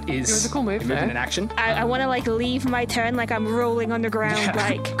tried. That is It was a cool move, movement though. in action. I want to like leave my turn like I'm rolling on the ground.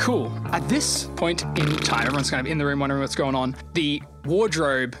 Like Cool. At this point in time, everyone's kind of in the room wondering what's going on. The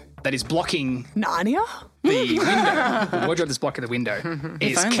wardrobe that is blocking Narnia? the window, the wardrobe that's blocking the window,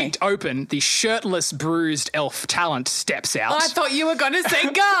 is only. kicked open. The shirtless, bruised elf Talent steps out. I thought you were going to say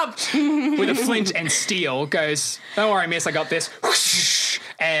Gub. With a flint and steel, goes, "Don't worry, miss, I got this," whoosh,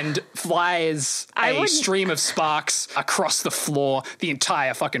 and flies a stream of sparks across the floor. The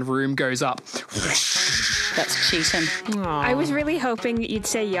entire fucking room goes up. That's cheating. I was really hoping that you'd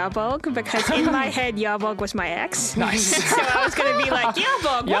say Yarbog because in my head Yarbog was my ex. Nice. So I was going to be like,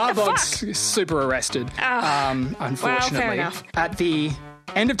 Yarbog, what the fuck? Yarbog's super arrested, unfortunately. Well, fair enough. At the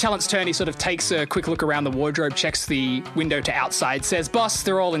end of Talent's turn, he sort of takes a quick look around the wardrobe, checks the window to outside, says, "Boss,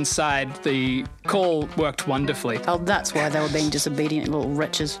 they're all inside. The call worked wonderfully." Oh, that's why they were being disobedient little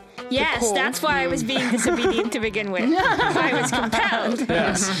wretches. Yes, that's why I was being disobedient to begin with. I was compelled.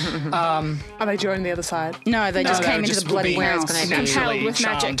 Yes. Are they joining the other side? No, they just No, came into just the bloody being house. gonna be. Compelled naturally with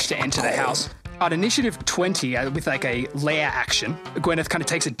charmed magic. to enter the house. At initiative 20, with like a lair action, Gwenyth kind of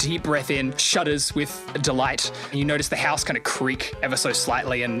takes a deep breath in, shudders with delight, and you notice the house kind of creak ever so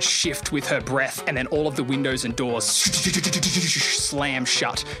slightly and shift with her breath, and then all of the windows and doors slam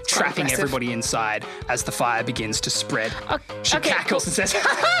shut, trapping impressive. everybody inside as the fire begins to spread. She okay, cackles and says,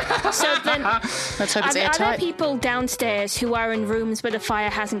 So then, Let's hope it's are there airtight. people downstairs who are in rooms where the fire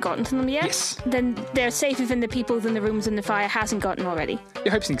hasn't gotten to them yet? Yes. Then they're safer than the people in the rooms and the fire hasn't gotten already. "I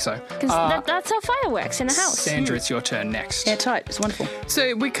hope think so." Because that's how fire works in a house. Sandra, it's your turn next. Airtight. It's wonderful.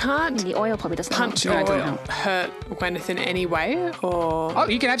 So we can't The oil probably doesn't punch help. or it doesn't hurt Gwenyth in any way, or Oh,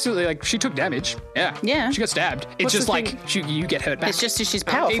 you can absolutely, like, she took damage. Yeah. Yeah. She got stabbed. It's What's just the like you get hurt back. It's just she's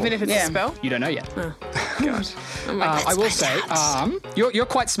powerful. even if it's a spell? You don't know yet. God. Oh my God. I will say, you're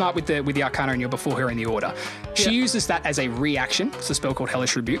quite smart with the Arcana, and you're before her in the order. She uses that as a reaction. It's a spell called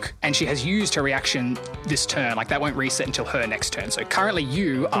Hellish Rebuke, and she has used her reaction this turn. Like, that won't reset until her next turn. So currently,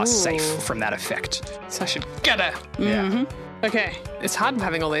 you are safe from that effect. So I should get her. Yeah. Okay. It's hard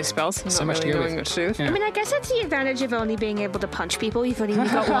having all these spells. I'm So not much to really go knowing with. what to do with. Yeah. I mean, I guess that's the advantage of only being able to punch people. You've only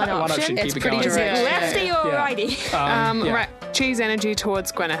got one One option. option, It's keep it pretty going. Is it direct. lefty or righty? Yeah. Right. Choose energy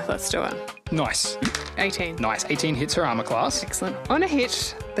towards Gwenyth. Let's do it. Nice. 18. Nice. 18 hits her armor class. Excellent. On a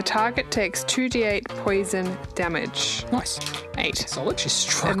hit, the target takes 2d8 poison damage. Nice. 8. Solid. She's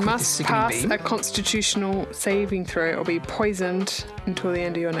struck It with the must sickening pass beam. a constitutional saving throw or be poisoned until the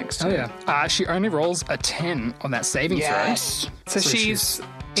end of your next Oh, turn. yeah. She only rolls a 10 on that saving throw. So she's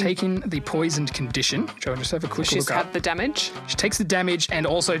taking the poisoned condition. I'll just have a quick she's look up. had the damage. She takes the damage and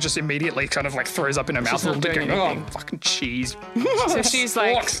also just immediately kind of like throws up in her mouth a not little bit, doing going, anything. "Oh, fucking cheese." So she's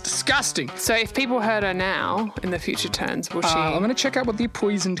like. It's disgusting. So if people hurt her now in the future turns, will she? I'm going to check out what the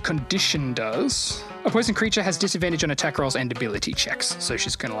poisoned condition does. A poisoned creature has disadvantage on attack rolls and ability checks. So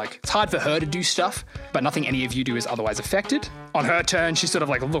she's going to like, it's hard for her to do stuff, but nothing any of you do is otherwise affected. On her turn, she sort of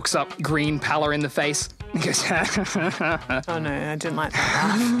like looks up, green pallor in the face, and goes, Oh no, I didn't like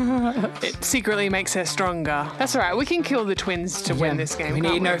that laugh. It secretly makes her stronger. That's all right. We can kill the twins to win this game. We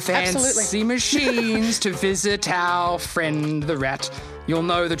can't need no fancy machines to visit our friend the rat. You'll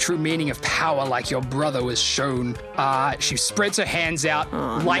know the true meaning of power like your brother was shown. She spreads her hands out,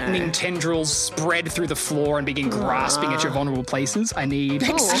 lightning tendrils spread through the floor and begin grasping at your vulnerable places. I need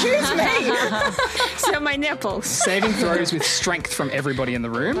Excuse me. So my nipples. saving throws with strength from everybody in the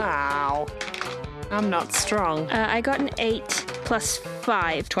room. Ow. I'm not strong. I got an 8 plus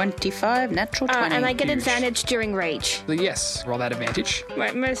 5. 25, natural 20. And I get Huge. advantage during rage. So yes, roll that advantage.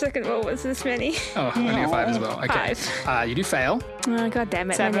 My second roll was this many. Oh, only a 5 as well. Okay. 5. You do fail. Oh, God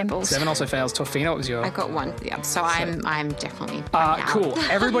damn it, 7. my nipples. 7 also fails. Torfina, what was your... I got 1. Yeah, so I'm definitely out. Cool.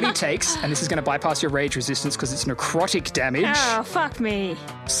 Everybody takes, and this is going to bypass your rage resistance because it's necrotic damage. Oh, fuck me.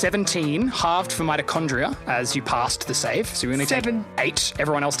 17, halved for mitochondria as you passed the save. So you only take 8.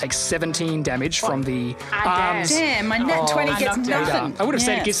 Everyone else takes 17 damage from the arms. Damn, my net 20 gets nothing. I would have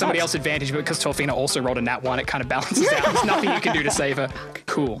said it gives somebody sucks. else advantage, but because Torfina also rolled a nat 1, it kind of balances out. There's nothing you can do to save her.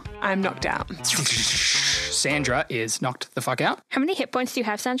 Cool. I'm knocked out. Sandra is knocked the fuck out. How many hit points do you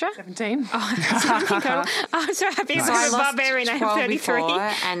have, Sandra? 17. Oh, I'm so happy. So I I'm a lost barbarian. I have 12 33. before,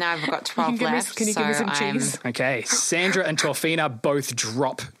 and I've got 12 give me- left. can you give me some cheese? Okay, Sandra and Torfina both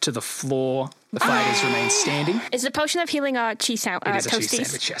drop to the floor. The fighters remain standing. Is the potion of healing a cheese sandwich? It is a cheese toasties?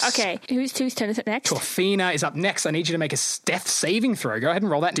 sandwich, yes. Okay, whose turn is it next? Torfina is up next. I need you to make a death saving throw. Go ahead and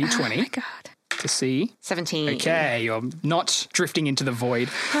roll that d20. Oh my God. to see. 17. Okay, you're not drifting into the void.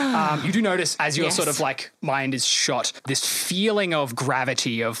 You do notice as your sort of like mind is shot, this feeling of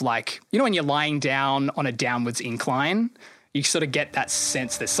gravity of like, you know, when you're lying down on a downwards incline, you sort of get that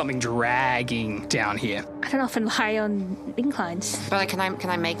sense there's something dragging down here. I don't often lie on inclines. But like, can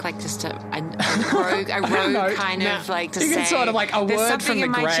I make like just a rogue kind of like to you say? can sort of like a there's word something from the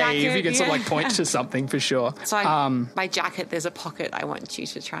in my grave. jacket, You can sort of like point to something for sure. So my jacket, there's a pocket. I want you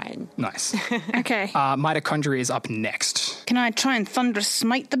to try and. Nice. Okay. Mitochondria is up next. Can I try and thunderous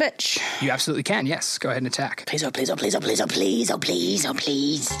smite the bitch? You absolutely can, yes. Go ahead and attack. Please, oh please, oh please, oh please, oh please, oh please, oh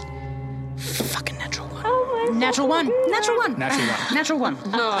please. Fucking natural one. Natural one. Natural one. Natural one. Natural one.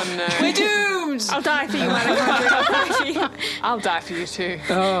 Oh no. We're doomed. I'll die for you, Mitochondria. I'll die for you. I'll die for you too.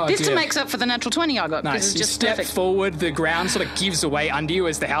 Oh, This dear. makes up for the natural 20 I got. Nice. It's You just step perfect. forward, the ground sort of gives away under you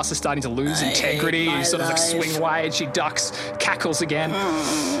as the house is starting to lose integrity. You sort of like swing wide, she ducks, cackles again.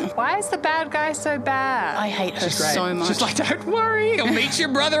 Why is the bad guy so bad? I hate her Great. so much. She's like, don't worry, you'll meet your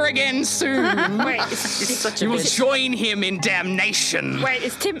brother again soon. Wait, It's such a You will bitch. join him in damnation. wait,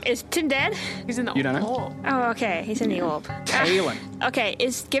 is Tim dead? He's in the You don't know? orb. Oh, okay. He's in the orb. Kaelin. Okay,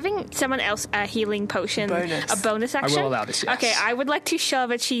 is giving someone else a healing potion Bonus. a bonus action? will allow this, yes. Okay, I would like to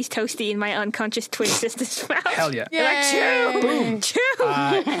shove a cheese toasty in my unconscious twin sister's mouth. Hell yeah. Like, chew! Boom!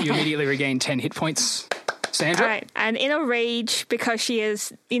 Chew! You immediately regain 10 hit points. Sandra? All right, and in a rage, because she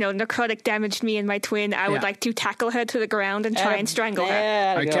has, necrotic damaged me and my twin, I would Yeah. like to tackle her to the ground and try and strangle her.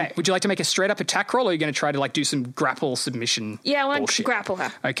 There we go. Okay. Would you like to make a straight up attack roll, or are you going to try to like do some grapple submission? Yeah, I want to bullshit? grapple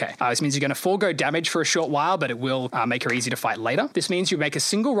her. Okay. This means you're going to forego damage for a short while, but it will make her easy to fight later. This means you make a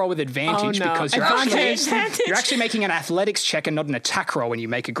single roll with advantage Oh, no. because you're Advantage. you're actually making an athletics check and not an attack roll when you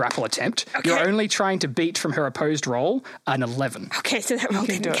make a grapple attempt. Okay. You're only trying to beat from her opposed roll an 11. Okay, so that roll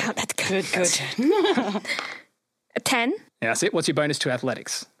didn't do it. count. That's good. Good. A 10, Yeah, that's it. What's your bonus to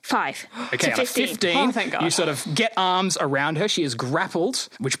athletics? 5. Okay, to on a 15. 15, Oh, thank God. you sort of get arms around her. She is grappled,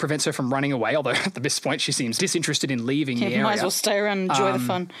 which prevents her from running away, although at this point she seems disinterested in leaving the Yeah, area. might as well stay around and enjoy the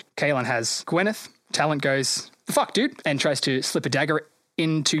fun. Kaelin has Gwenyth. Talent goes, fuck, dude, and tries to slip a dagger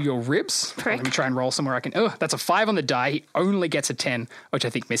into your ribs. Prick. Let me try and roll somewhere I can. Oh, that's a 5 on the die. He only gets a 10, which I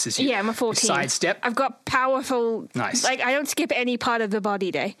think misses you. Yeah, I'm a 14. Sidestep. I've got powerful... Nice. Like, I don't skip any part of the body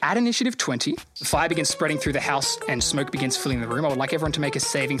day. At initiative 20, the fire begins spreading through the house and smoke begins filling the room. I would like everyone to make a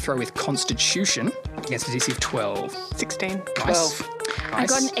saving throw with Constitution against a DC of 12. 16. Nice. I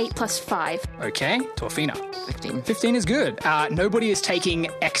got an 8 plus 5. Okay, Torfina. 15. 15 is good. Nobody is taking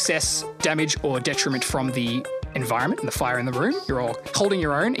excess damage or detriment from the environment and the fire in the room. You're all holding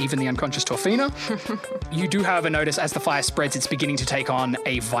your own, even the unconscious Torfina. You do, however, notice as the fire spreads, it's beginning to take on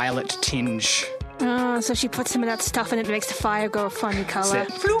a violet tinge. Oh, so she puts some of that stuff in it that makes the fire go a funny color.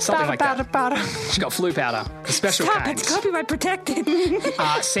 That's it. Something like that. She's got flu powder, the special Stop, kind. it's copyright protected.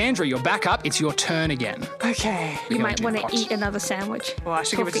 Sandra, you're back up. It's your turn again. Okay. You You're might gonna want do to what? eat another sandwich. Well, I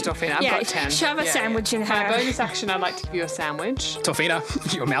should give it to Torfina. I've Yeah, got 10. shove a sandwich in My her. bonus action, I'd like to give you a sandwich.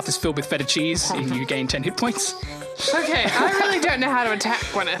 Torfina, your mouth is filled with feta cheese and you gain 10 hit points. Okay, I really don't know how to attack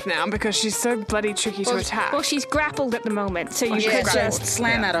Gwenyth now because she's so bloody tricky to attack. Well, she's grappled at the moment, so you You could could just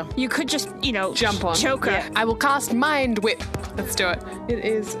slam at her. you could just, Jump on. choke her. Yeah. I will cast Mind Whip. Let's do it. It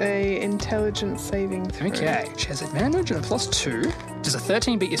is a intelligence saving throw. Okay, she has advantage and a +2. Does a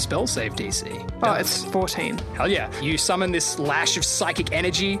 13 beat your spell save DC? Oh, it's 14. Hell yeah. You summon this lash of psychic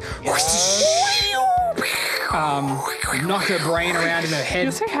energy. Knock her brain around in her head.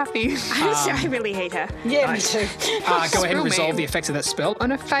 You're so happy. I really hate her. Yeah, me too. Go ahead and real resolve mean. the effects of that spell.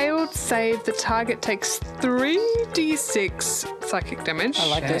 On a failed save, the target takes 3d6 psychic damage. I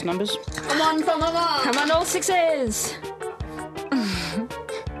like those numbers. Come on, all 6s.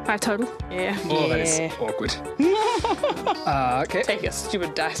 5 total. Yeah. Oh, that is awkward. Okay. Take your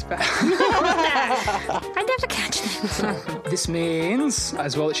stupid dice back. I never catch them. This means,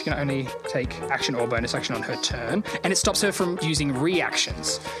 as well, that she can only take action or bonus action on her turn, and it stops her from using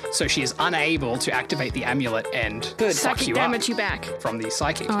reactions. So she is unable to activate the amulet and fuck Psychic you damage up you back. from the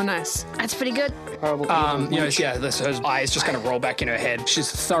psychic. Oh, nice. That's pretty good. Horrible. Her eyes just kind of roll back in her head.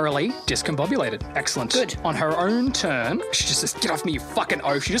 She's thoroughly discombobulated. Excellent. Good. On her own turn, she just says, "Get off me, you fucking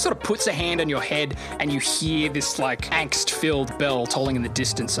oaf." She just sort of puts a hand on your head, and you hear this like angst-filled bell tolling in the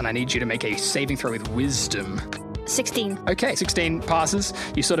distance. And I need you to make a saving throw with wisdom. 16. Okay, 16 passes.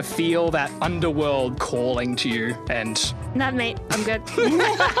 You sort of feel that underworld calling to you, and Not mate. I'm good.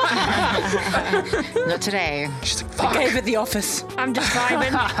 Not today. she's like, "Fuck." Gave it the office. I'm just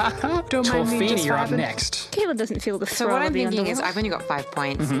vibing. Don't mind me Torfina, just you're up vibing. next. Kayla doesn't feel the So throw what of I'm the thinking is underworld. I've only got 5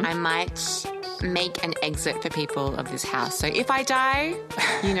 points. I might make an exit for people of this house. So if I die,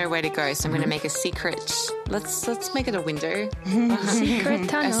 you know where to go. So I'm going to make a secret. Let's make it a window. Secret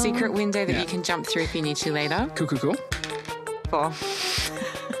tunnel. A secret window that you can jump through if you need to later. Cool. 4.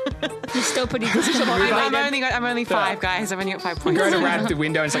 You're still pretty disappointed. I'm only 5, guys. I've only got 5 points. Go around the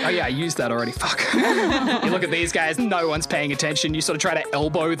window and it's like, oh yeah, I used that already. Fuck. You look at these guys, no one's paying attention. You sort of try to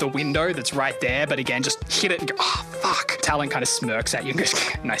elbow the window that's right there, but again, just hit it and go, oh fuck. Talent kind of smirks at you and goes,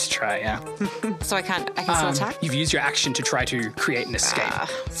 nice try, yeah. So I can still attack? You've used your action to try to create an escape.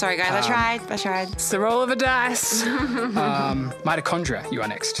 Sorry, guys. I tried. It's the roll of a dice. Mitochondria, you are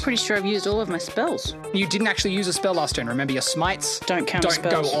next. Pretty sure I've used all of my spells. You didn't actually use a spell last turn. Remember, your smites Don't count don't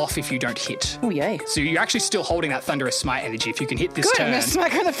spells. go off if you don't hit. Oh, yay. So you're actually still holding that Thunderous Smite energy. If you can hit this Good, I'm turn. going to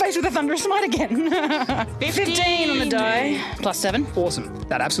smack her in the face with a Thunderous Smite again. 15 on the die. +7. Awesome.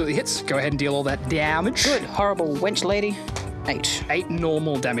 That absolutely hits. Go ahead and deal all that damage. Good. Horrible wench lady. 8. 8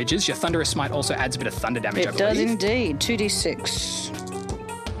 normal damages. Your Thunderous Smite also adds a bit of thunder damage, I It believe. does indeed. 2d6.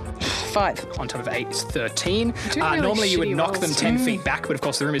 5. On top of 8 is 13. really Normally you would shitty knock them rolls. 10 feet back, but of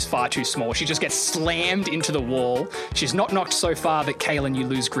course the room is far too small. She just gets slammed into the wall. She's not knocked so far that Kaelin, you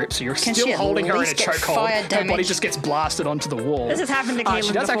lose grip, so you're Can still she at holding her in a least get chokehold. fire Her body damage? just gets blasted onto the wall. This has happened to Kaelin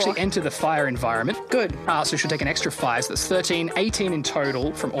She does before. actually enter the fire environment. Good. So she'll take an extra 5, so that's 13, 18 in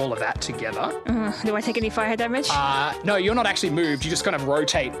total from all of that together. Do I take any fire damage? No, you're not actually moved. You just kind of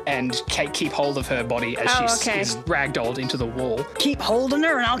rotate and keep hold of her body as she okay. is ragdolled into the wall. Keep holding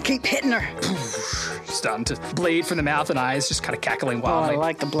her and I'll keep hitting her. Starting to bleed from the mouth and eyes, just kind of cackling Oh, I wildly.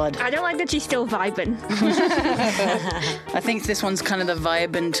 like the blood. I don't like that she's still vibing. I think this one's kind of the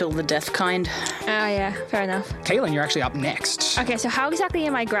vibe until the death kind. Oh, yeah, fair enough. Kaelin, you're actually up next. Okay, so how exactly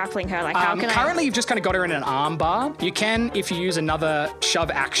am I grappling her? Like, how can Currently, you've just kind of got her in an arm bar. You can, if you use another shove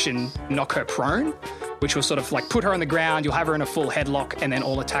action, knock her prone, which will sort of like put her on the ground. You'll have her in a full headlock, and then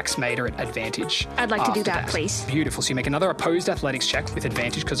all attacks made are at advantage. I'd like to do after that, please. Beautiful. So you make another opposed athletics check with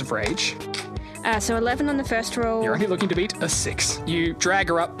advantage because of rage. So 11 on the first roll. You're only looking to beat a 6. You drag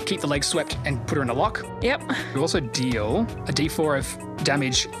her up, keep the legs swept, and put her in a lock. Yep. You also deal a d4 of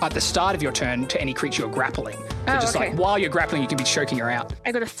damage at the start of your turn to any creature you're grappling. So just okay. like while you're grappling, you can be choking her out.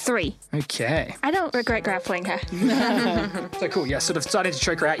 I got a 3. Okay. I don't regret grappling her. So cool, yeah, sort of starting to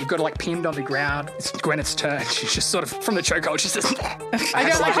choke her out. You've got her like pinned on the ground. It's Gwenyth's turn. She's just sort of from the chokehold. She's just, I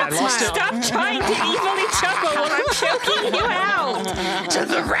don't like that lost it. Stop trying to evilly chuckle while I'm choking you out. To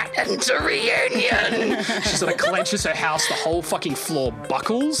the rat and to reunion. She sort of clenches her house. The whole fucking floor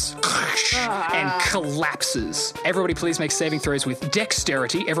buckles and collapses. Everybody please make saving throws with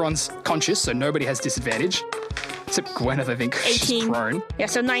dexterity. Everyone's conscious, so nobody has disadvantage. Except Gwenyth, I think. 18. She's prone. Yeah,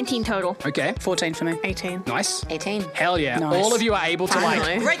 so 19 total. Okay. 14 for me. 18. Nice. 18. Hell yeah. Nice. All of you are able to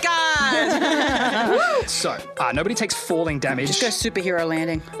Finally. Great God! So, nobody takes falling damage. Just go superhero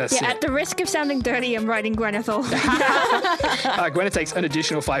landing. That's Yeah, it. at the risk of sounding dirty, I'm writing Gwenyth all. Gwenyth takes an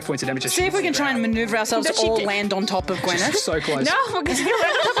additional 5 points of damage. as See she if we can hits the try and ground. maneuver ourselves Does to she all do- land on top of Gwenyth. So close. No, because you're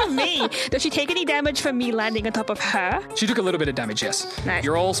right on top of me. Does she take any damage from me landing on top of her? She took a little bit of damage, yes. Nice.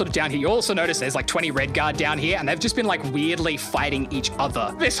 You're all sort of down here. You also notice there's like 20 red guard down here, and they've just been like weirdly fighting each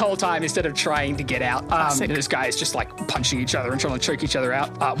other this whole time instead of trying to get out. And this guy is just like punching each other and trying to choke each other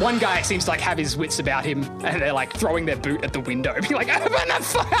out. One guy seems to like have his wits about him, and they're like throwing their boot at the window, being like, "Open the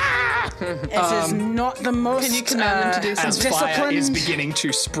fire!" This is not the most Can you command them to do As something? fire is disciplined. beginning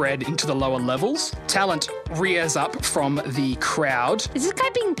to spread into the lower levels, Talent rears up from the crowd. Is this guy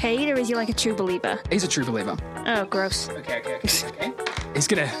being paid or is he like a true believer? He's a true believer. Oh, gross. Okay. He's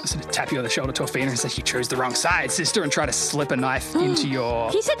gonna sort of tap you on the shoulder, Torfina, and say, "You chose the wrong side, sister," and try to slip a knife into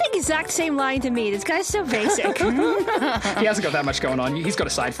your... He said the exact same line to me. This guy's so basic. He hasn't got that much going on. He's got a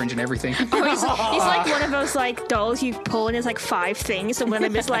side fringe and everything. Oh, he's like one of those like dolls you pull and there's like 5 things, and one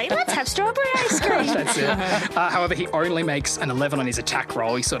of them is like, let's have strawberry ice cream. That's it. However, he only makes an 11 on his attack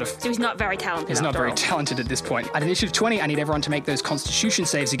roll. He's sort of... So he's not very talented. He's not after very all. talented at this point. At initiative 20, I need everyone to make those constitution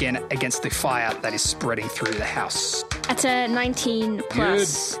saves again against the fire that is spreading through the house. That's a 19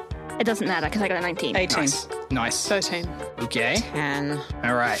 plus. It doesn't matter because I got a 19. 18. Nice. 13. Okay. 10.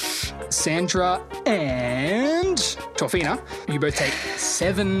 All right. Sandra and Torfina, you both take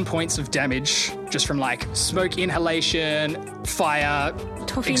 7 points of damage just from like smoke inhalation, fire,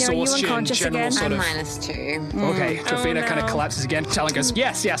 Torfina, are you exhaustion, unconscious general again? sort I'm of... -2. Okay, Torfina kind of no. collapses again. Talon goes,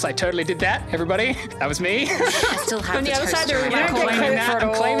 yes, I totally did that, everybody. That was me. I still have From the other side of the room, toaster. I call him credit for it I'm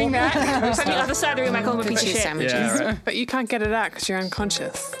all. claiming that. From the other side of the room, I call him a piece of Cheese shit. sandwiches. Yeah, right. But you can't get it out because you're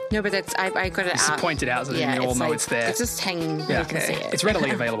unconscious. No, but that's I got it It's out. pointed out so that you all know it's there. It's just hanging. Yeah. You can see it. It's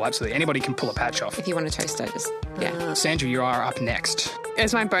readily available, absolutely. Anybody can pull a patch off. If you want a toaster, just yeah. Sandra, you are up next.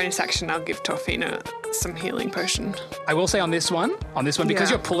 As my bonus action, I'll give Torfina some healing potion. I will say on this one, because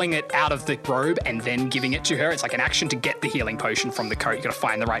you're pulling it out of the robe and then giving it to her, it's like an action to get the healing potion from the coat. You got to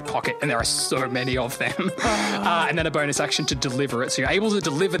find the right pocket, and there are so many of them. And then a bonus action to deliver it. So you're able to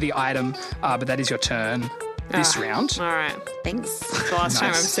deliver the item, but that is your turn this round. All right. Thanks. The last time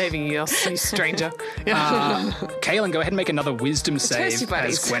I'm saving you, you stranger. Kaylin, go ahead and make another wisdom save toasty as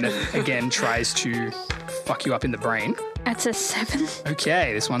buddies. Gwenyth again tries to fuck you up in the brain. That's a 7.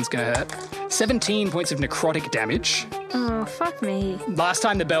 Okay, this one's going to hurt. 17 points of necrotic damage. Oh, fuck me. Last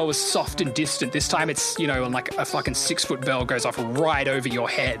time the bell was soft and distant. This time it's, like a fucking 6-foot bell goes off right over your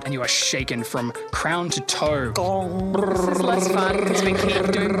head and you are shaken from crown to toe. This is less fun because we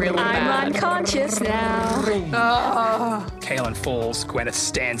keep doing really I'm bad. unconscious now. Kaylin falls. Gwenyth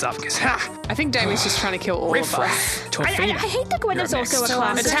stands up and goes, ha! I think Jamie's just trying to kill all of us. I Torfina. hate that Gwenyth's You're also a next.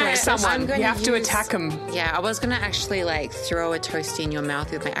 class Attack strength. someone. gonna You have to use- attack them. Yeah, I was going to actually throw a toasty in your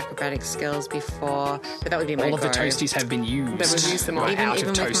mouth with my acrobatic skills before, but that would be my All of the go. toasties have been used. Then we've used them all. We're out of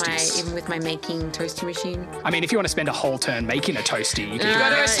Even toasties. with my making toasty machine. I mean, if you want to spend a whole turn making a toasty, you can You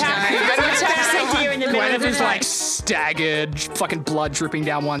gotta attack. You gotta attack someone. Idea in the middle of Gwenyth the is staggered, fucking blood dripping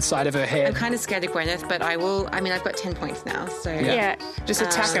down one side of her I'm head. kind of scared of Gwenyth, but I've got 10 points now, so... Yeah. Just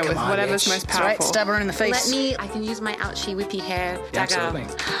attack her with Come on, whatever's bitch. most That's right, powerful. stab her in the face. I can use my ouchie whippy hair Yeah, dagger.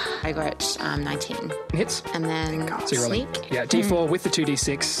 absolutely. I got 19. Hits. And then So you're rolling. sneak. Yeah, D4 with the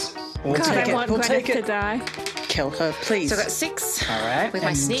 2D6. All God, together. I want We'll Gwenyth take to it. die. Kill her, please. So I got 6 All right. with my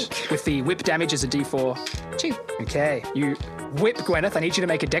and sneak. With the whip damage as a D4. 2. Okay. You whip Gwenyth. I need you to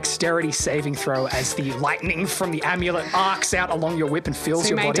make a dexterity saving throw as the lightning from the amulet arcs out along your whip and fills So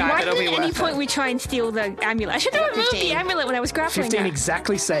your you may body. die. Why It'll didn't be at any worth point it. we try and steal the amulet? I should have removed the 15. amulet when I was grappling 15 her.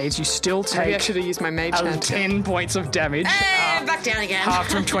 exactly saves. You still Maybe I take should have used my mage hand. 10 points of damage. And back down again. Half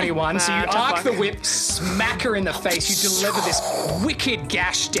from 21. So you tough arc luck. the whip, smack her in the face. You deliver this wicked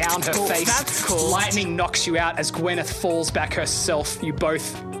gash down her face. That's cool. Lightning knocks you out as Gwenyth falls back herself. You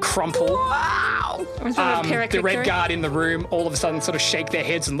both crumple. Was that a Pyrrhic The red victory? guard in the room all of a sudden sort of shake their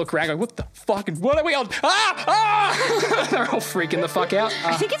heads and look around going, what the fuck? What are we on? Ah! They're all freaking the fuck out.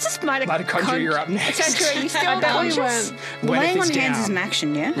 I think it's just Mitochondria, you're up next. Mitochondria, are you still bet we unconscious? weren't. Gwenyth Laying is on hands down. is an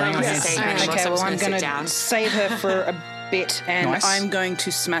action, yeah? Laying on hands. Save is her. action. Okay, I'm well, I'm just gonna going sit down. to save her for a bit, and Nice. I'm going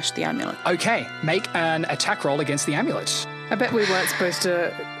to smash the amulet. Okay, make an attack roll against the amulet. I bet we weren't supposed to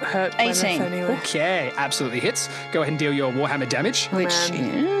hurt 18. Gwenyth anyway. Okay, absolutely hits. Go ahead and deal your Warhammer damage. Which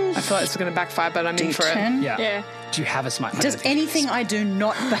Man. I is thought this was going to backfire, but I'm in for it. D10. Yeah. Yeah. Do you have a smite? Does anything I do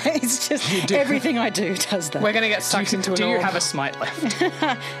not... It's just do. everything I do does that. We're going to get sucked into an Do you orb. have a smite left?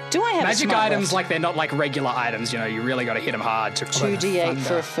 Do I have a Magic smite items, left? they're not like regular items, you really got to hit them hard to 2d8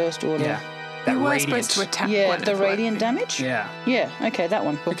 for a first order. Yeah. That We were radiant. supposed to attack Yeah, Gwenyth, the weren't radiant we? damage? Yeah. Yeah, okay, that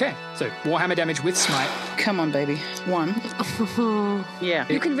one. Okay, so Warhammer damage with smite. Come on, baby. 1. Yeah.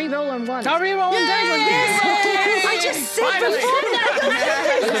 You can re-roll on one. I'll reroll and I just said before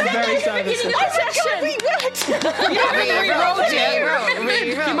Very excited.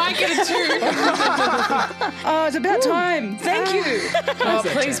 You might get a 2. Oh, it's about time. Thank you. Oh,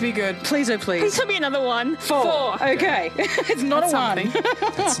 please be good. Please, oh Please please. tell me another one. 4. Okay. It's not That's a 1. something.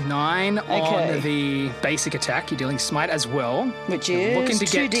 It's 9 Okay. on the basic attack. You're dealing smite as well. Which You're looking is to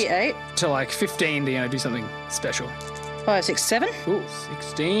get 2d8. to like 15 to do something special. 5, 6, 7. Ooh,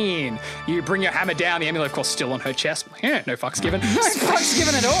 16. You bring your hammer down, the amulet, of course, still on her chest. Yeah, no fucks given. No fucks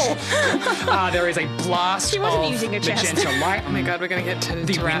given at all. There is a blast She wasn't of using her chest. magenta light. Oh my god, we're going to get turned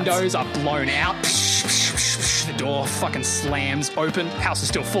The into rats. windows are blown out. The door fucking slams open. House is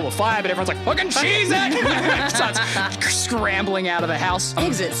still full of fire, but everyone's like, fucking cheese it! Starts scrambling out of the house.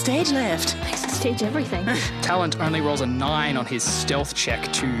 Exit, stage left. Makes us stage everything. Talent only rolls a 9 on his stealth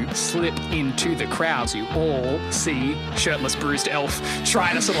check to slip into the crowd. So you all see shirtless, bruised elf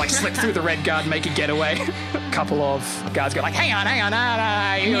trying to sort of like slip through the red guard and make a getaway. A couple of guards go like, hang on,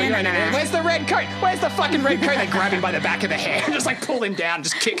 where's the red coat? Where's the fucking red coat? They grab him by the back of the hair and just like pull him down,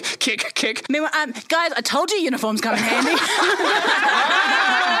 just kick. Meanwhile, guys, I told you uniforms come in handy.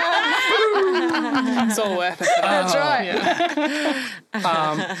 It's all worth it. That's right.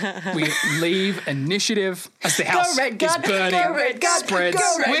 We leave initiative as the house Red is Guard, burning, go Red Guard, spreads,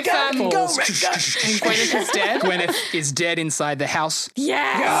 go Red Guard, go falls. Red Guard. And Gwenyth is dead. Gwyneth is dead inside the house.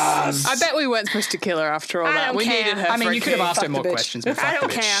 Yes. I bet we weren't supposed to kill her after all I that. don't We care. needed her I mean, for you a could have key. asked her more the bitch. questions, but I fuck don't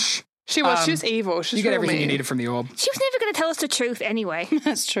the care. bitch. She was evil. She's You get real everything you mean. needed from the orb. She was never going to tell us the truth anyway.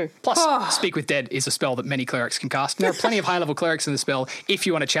 That's true. Plus, Speak with Dead is a spell that many clerics can cast. And there are plenty of high-level clerics in the spell if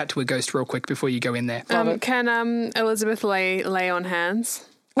you want to chat to a ghost real quick before you go in there. Can Elizabeth lay on hands?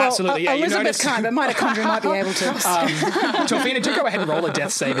 Well, Absolutely, yeah. Elizabeth can't, but mitochondria might be able to. Torfina, do go ahead and roll a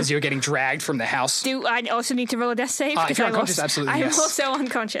death save as you're getting dragged from the house. Do I also need to roll a death save? If you're unconscious, absolutely, yes. I'm also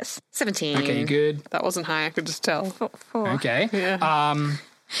unconscious. 17. Okay, you good? That wasn't high, I could just tell. Four. Okay. Yeah.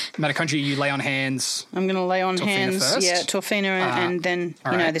 Mitochondria, you lay on hands. I'm going to lay on Torfina hands. first? Yeah, Torfina, and then,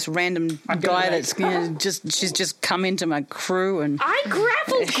 right. this random guy that's she's just come into my crew and I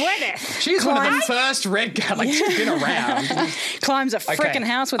grappled Gwenyth. She's one of the first red guys. She's been around. climbs a freaking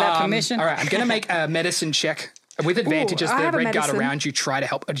house without permission. All right, I'm going to make a medicine check. With advantage as I the have a red guard medicine. around you try to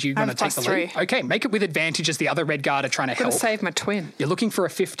help. Are you going to take have the lead? +3. Okay, make it with advantage as the other red guard are trying to I'm going help. to save my twin. You're looking for a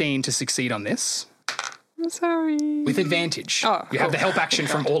 15 to succeed on this. I'm sorry. With advantage. Oh, you have cool. the help action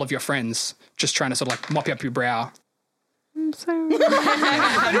from all of your friends, just trying to sort of like mop up your brow. I'm sorry.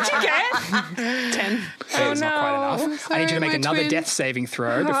 What did you get? 10. It's not quite enough. I need you to make my another twin. death saving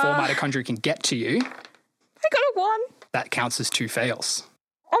throw before mitochondria can get to you. I got a 1. That counts as 2 fails.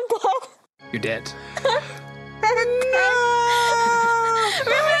 I'm dead. You're dead. Remember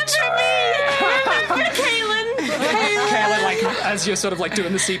me! Remember Kaylin! Kaylin, like, as you're sort of like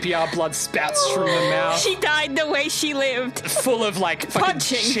doing the CPR, blood spouts from the mouth, She died the way she lived. full of like fucking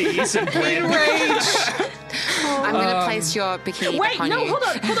Punching. cheese and bread. I'm going to place your bikini Wait, upon no, you. hold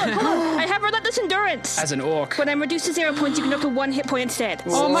on. I have relentless endurance. As an orc. When I'm reduced to 0 points, you can up to 1 hit point instead.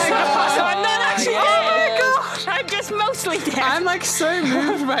 Oh my god. So I'm not actually dead. Oh my god. I'm just mostly dead. I'm like so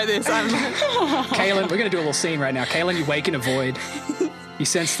moved by this. Kaylin, we're going to do a little scene right now. Kaylin, you wake in a void. You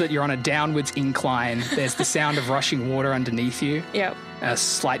sense that you're on a downwards incline. There's the sound of rushing water underneath you. Yep. A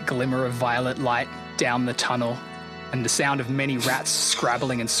slight glimmer of violet light down the tunnel. And the sound of many rats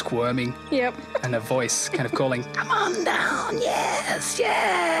scrabbling and squirming. Yep. And a voice kind of calling, "Come on down, yes,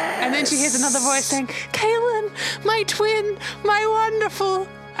 yes." And then she hears another voice saying, Kaylin, my twin, my wonderful,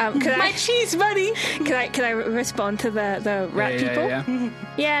 my cheese buddy. Can I respond to the rat people? Yeah.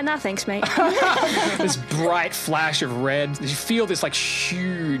 Yeah, no thanks, mate. This bright flash of red. You feel this like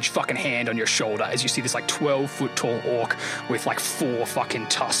huge fucking hand on your shoulder as you see this like 12-foot tall orc with like 4 fucking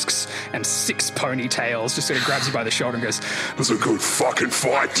tusks and 6 ponytails just sort of grabs you by the shoulder and goes, "That's a good fucking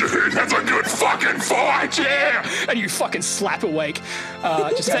fight, dude. That's a good fucking fight, yeah." And you fucking slap awake.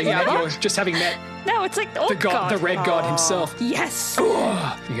 Just having met No, it's like the the red god himself. Yes. You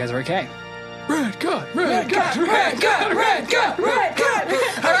guys are okay. Red god. All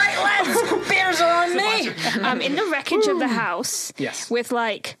right, lads, beers are on me. In the wreckage of the house, Yes. with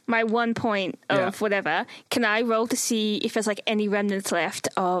like my 1 point of whatever, can I roll to see if there's like any remnants left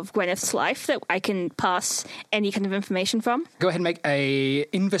of Gwenyth's life that I can pass any kind of information from? Go ahead and make a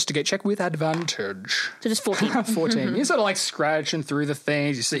investigate check with advantage. So just 14. 14. You're sort of like scratching through the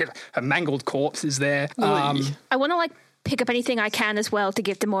things. You see a mangled corpse is there. I want to like pick up anything I can as well to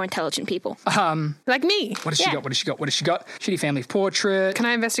give to more intelligent people. Like me. What has she got? What has she got? What has she got? Shitty family portrait. Can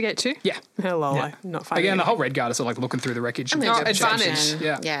I investigate too? Yeah. Hello, Yeah. I'm not finding Again, the anything. whole red guard is sort of like looking through the wreckage. Oh, advantage.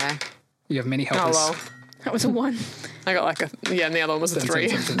 Yeah. Yeah. You have many helpers. Oh, lol. That was a 1. I got like and the other one was a 3.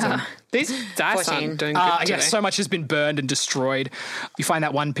 10. These dice 14. aren't doing good today. So much has been burned and destroyed. You find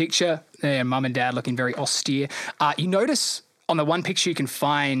that one picture, mum and dad looking very austere. You notice on the one picture you can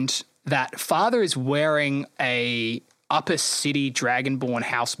find that father is wearing a upper city Dragonborn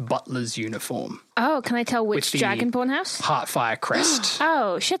house butler's uniform. Oh, can I tell which With the Dragonborn house? Heartfire crest.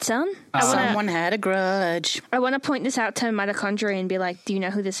 Oh, shit, son. Someone had a grudge. I want to point this out to Mitochondria and be like, do you know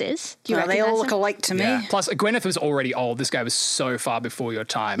who this is? Do you They all recognize look him? alike to me. Yeah. Plus, Gwenyth was already old. This guy was so far before your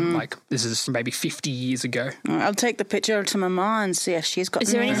time. Like, this is maybe 50 years ago. I'll take the picture to my ma and see if she's got.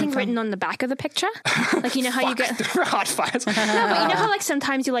 Is there any anything info. written on the back of the picture? Like, you know how you get... Heartfires. No, but you know how like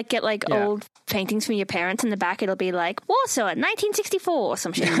sometimes you like get like Yeah. old paintings from your parents in the back, it'll be like Warsaw 1964 or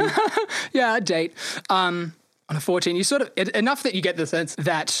some shit. Yeah, a date. On a 14, you sort of, enough that you get the sense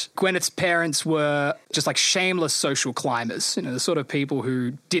that Gwenyth's parents were just like shameless social climbers, the sort of people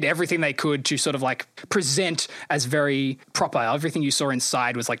who did everything they could to sort of like present as very proper. Everything you saw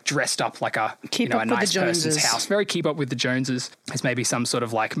inside was like dressed up like a, Keep a up with the nice person's Joneses. house. Very keep up with the Joneses. There's maybe some sort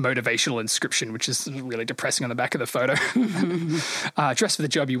of like motivational inscription, which is really depressing on the back of the photo. Dress for the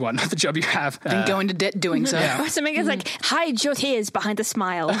job you want, not the job you have. And go into debt doing so. Or something is like hide your tears behind a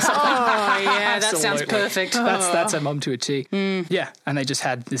smile. Oh yeah, that sounds Absolutely. perfect. That's a mum to a T. Yeah, and they just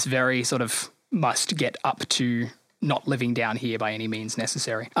had this very sort of must get up to not living down here by any means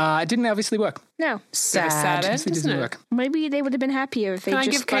necessary. It didn't obviously work. No, sad, It isn't didn't it? work. maybe they would have been happier if they Can I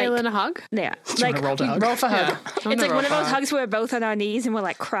just give Kaylin a hug? yeah, Do you want to roll to hug? Roll for hug. it's like one of those hugs where we're both on our knees and we're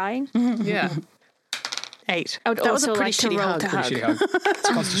like crying. Yeah. 8. I would That was a also pretty like to shitty roll hug. to hug. Shitty hug. It's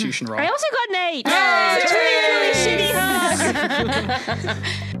a constitution roll. I also got an 8. It's a really shitty hug.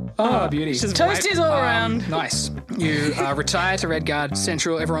 Oh, beauty. Toasties all around. Nice. You retire to Redguard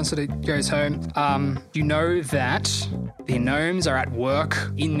Central. Everyone sort of goes home. You know that the gnomes are at work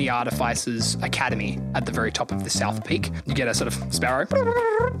in the Artificers Academy at the very top of the South Peak. You get a sort of sparrow,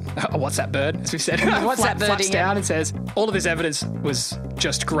 a WhatsApp bird, as we've said. WhatsApp flaps down and says, all of this evidence was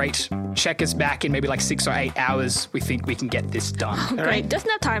just great. Check us back in maybe like 6 or 8 hours. We think we can get this done. Great. Just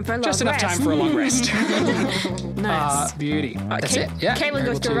enough time for a long Just rest. enough time for a long rest. Nice. Beauty. That's it. Yeah. Caitlin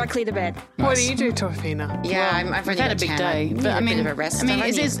goes directly to bed. What do you do, Torfina? Yeah, I've We've only had got a big 10. day. But Need a bit of a rest.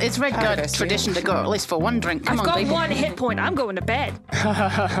 it's Red Guard anniversary. tradition to go at least for one drink. Come I've on, got people. 1 hit point. I'm going to bed.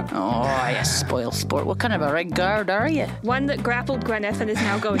 Oh, you spoil sport. What kind of a Red Guard are you? One that grappled Gwenyth and is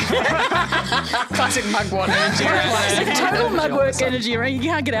now going to bed. Classic mugwort energy. Total mugwork energy, right? You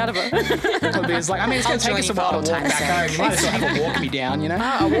can't get out of it. It's like, I mean, it's going to take us a while to walk back home. You might as well have a walk me down, you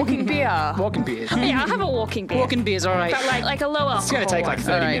know? A walking beer. Walking beers. Yeah, I'll have a walking beer. Walking beer's all right. But like a low alcohol. It's going to take like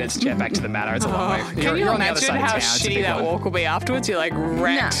 30 minutes to get back to the manor. It's a long way. Can you You're on the other imagine side of how town. It's a shitty big that one. walk will be afterwards? You're like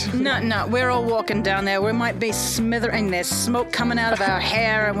wrecked. No. We're all walking down there. We might be smithering. There's smoke coming out of our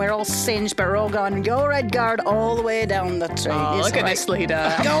hair, and we're all singed, but we're all going, go Red Guard all the way down the train. Oh, It's look at all this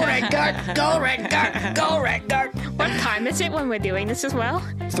leader. Go Red Guard! Go Red Guard! Go Red Guard! What time is it when we're doing this as well?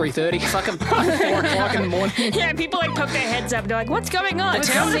 3:30. Fucking 4 o'clock in the morning. Yeah, people like poke their heads up. They're like, "What's going on?" The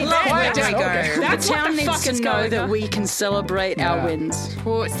town needs, Where do we go? That's the what town the needs fuck to is know going that on. we can celebrate our wins.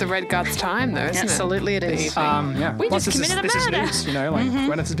 Well, it's the Red Guard's time, though, isn't Absolutely it? it is. Yeah. We Plus, just this committed a is murder. news, you know, like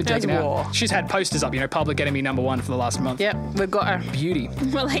Gwenyth has been There's taken war. out. She's had posters up, you know, public enemy #1 for the last month. Yep, we've got her. Beauty.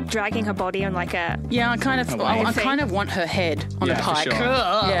 We're like dragging her body on like a. Yeah, I kind of want her head on Yeah, a for pike. sure.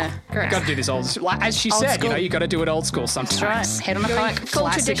 Yeah, Got to do this old, like, as she Old said, you know, school. you got to do it old school sometimes. that's right. Head on a pike. Full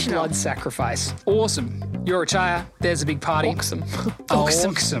Classic traditional. blood sacrifice. Awesome. You retire. There's a big party. Awesome.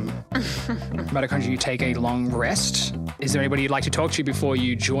 Awesome. Mitochondria, you take a long rest. Is there anybody you'd like to talk to before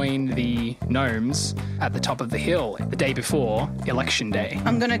you join the gnomes at the top of the hill the day before Election Day?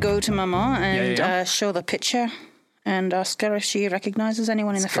 I'm going to go to Mama and Yeah. show the picture and ask her if she recognises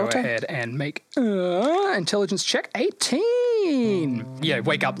anyone in the Go photo. ahead and make intelligence check 18. Yeah,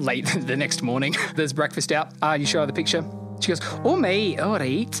 wake up late the next morning. There's breakfast out. You show her the picture. She goes, oh, mate, all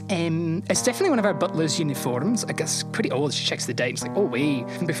right. It's definitely one of our butler's uniforms. I guess pretty old. She checks the date. It's like, oh, wait,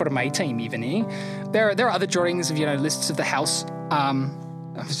 from before my time even, eh? There are other drawings of, you know, lists of the house.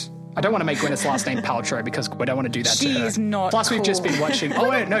 I don't want to make Gwenyth's last name Paltrow because we don't want to do that to her. She is not Plus, we've just cool. been watching. Oh,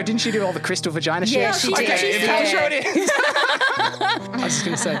 wait, no, didn't she do all the crystal vagina shit? Yeah, she did. Okay, if Yeah. Paltrow it is. I was just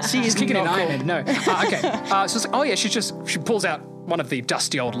going to say, she's kicking in not Iron Man. No. Okay. So it's like, oh, yeah, she pulls out one of the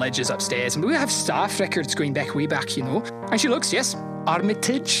dusty old ledgers upstairs, and we have staff records going way back, you know. And she looks, yes,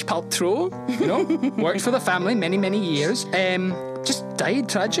 Armitage Paltrow, you know, worked for the family many years. Just died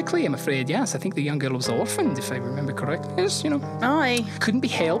tragically, I'm afraid. Yes, I think the young girl was orphaned, if I remember correctly. Yes, you know, Aye. couldn't be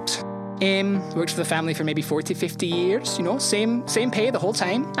helped. Worked for the family for maybe 40, 50 years, you know, same pay the whole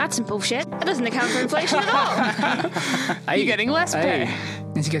time. That's some bullshit. That doesn't account for inflation at all. You're getting less pay.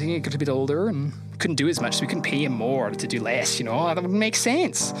 He's getting a bit older and couldn't do as much, so we couldn't pay him more to do less, you know. That would make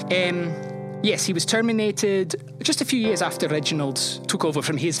sense. Yes, he was terminated just a few years after Reginald took over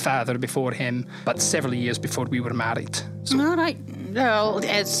from his father before him, but several years before we were married. So All right. Well,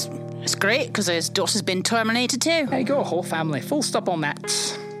 it's great because his daughter's been terminated too. there you go, whole family. Full stop on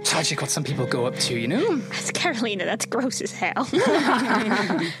that. Tragic what some people go up to, you know. That's Carolina. That's gross as hell.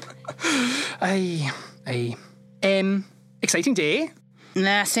 Exciting day.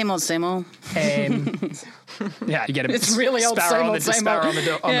 Nah, same old, same old. Yeah, you get a It's really old, sparrow same on old, the same sparrow old.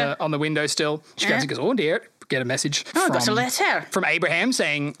 on the on the window still. She grabs it and goes, oh dear. Get a message Oh, I got a letter. from Abraham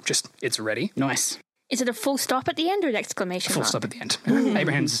saying just it's ready. Nice. Is it a full stop at the end or an exclamation Full mark? stop at the end.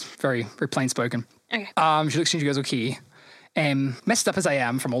 Abraham's very plain spoken. Okay. She looks and she goes, okay. Messed up as I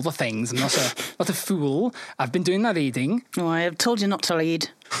am from all the things, I'm not a fool. I've been doing my reading. Oh, I have told you not to read.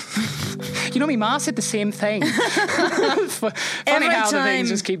 You know, my ma said the same thing. Funny how the things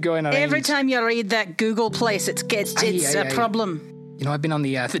just keep going around. Every time you read that Google place, it's Aye. a problem. You know, I've been on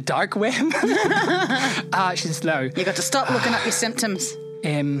the dark web. She says, no. You got to stop looking up your symptoms.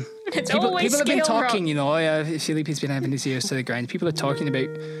 People always have been scale talking, wrong. you know, Philippe's been having his ears to the ground. People are talking about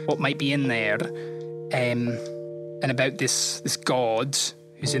what might be in there, and about this god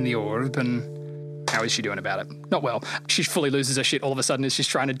who's in the orb, and how is she doing about it? Not well. She fully loses her shit all of a sudden as she's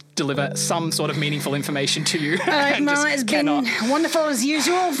trying to deliver some sort of meaningful information to you. All right, and Ma, just it's cannot. been wonderful as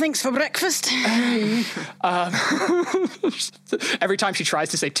usual. Thanks for breakfast. Every time she tries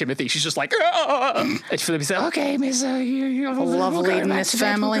to say Timothy, she's just like, "Ah!" And Philippe says, okay, miss, you're Love we'll go leading back this to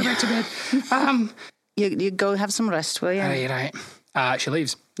bed, family. We'll go back to bed. You go have some rest, will you? Right. She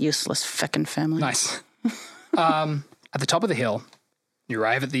leaves. Useless feckin' family. Nice. At the top of the hill, You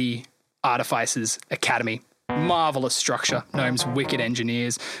arrive at the Artificers Academy. Marvelous structure. Gnomes, wicked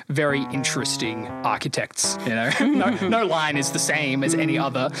engineers, very interesting architects. You know, no line is the same as any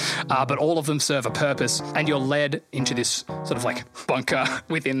other, but all of them serve a purpose. And you're led into this sort of like bunker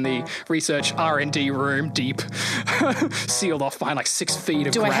within the research R&D room, deep, sealed off behind like 6 feet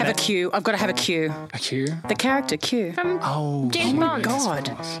of Do granite. I have a Q? I've got to have a Q. A Q? The character Q. James Bond. God.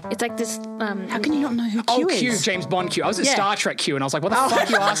 It's like this. How can you not know who Q Oh, is? Q, James Bond Q. I was at Yeah. Star Trek Q, and I was like, what the fuck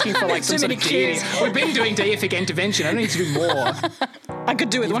are you asking for, like, some Too sort many of deity? Qs. We've been doing deific intervention. I don't need to do more. I could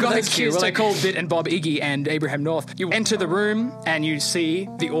do it. You've One of got those a Q. Qs. Well, they called Bit and Bob Iggy and Abraham North. You enter the room, and you see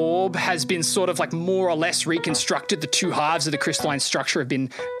the orb has been sort of like more or less reconstructed. The two halves of the crystalline structure have been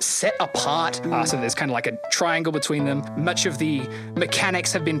set apart. So there's kind of like a triangle between them. Much of the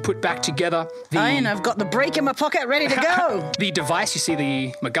mechanics have been put back together. And I've got the break in my pocket ready to go. The device, you see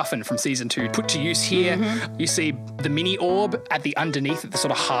the MacGuffin from season 2 put to use here. You see the mini orb at the underneath, at the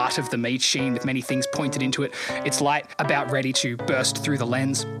sort of heart of the machine with many things pointed into it. It's light, about ready to burst through the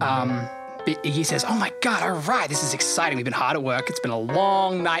lens. He says, oh my God, all right, this is exciting. We've been hard at work. It's been a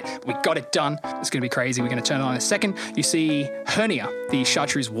long night. We got it done. It's going to be crazy. We're going to turn it on in a second. You see Hernia, the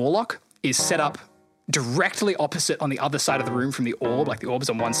Chartreuse Warlock, is set up directly opposite on the other side of the room from the orb. Like the orb is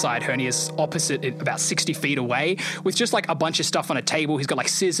on one side, Hernia's opposite it, about 60 feet away, with just like a bunch of stuff on a table. He's got like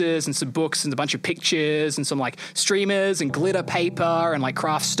scissors and some books and a bunch of pictures and some like streamers and glitter paper and like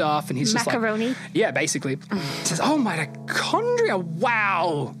craft stuff. And he's Macaroni. just like, yeah, basically. He says, oh, mitochondria,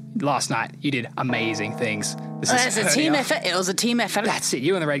 wow. Last night, you did amazing things. This is It's a team effort. It was a team effort. That's it.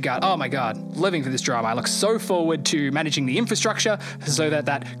 You and the Red Guard. Oh my God. Living for this drama. I look so forward to managing the infrastructure so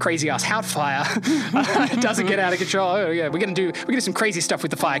that crazy ass Houtfire doesn't get out of control. Oh yeah, we're gonna do some crazy stuff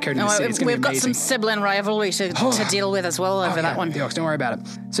with the fire code in the city. It's gonna We've be got amazing. some sibling rivalry to deal with as well over that one. Yeah, don't worry about it.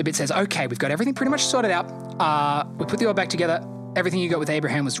 So Bit says, okay, we've got everything pretty much sorted out. We put the orb back together. Everything you got with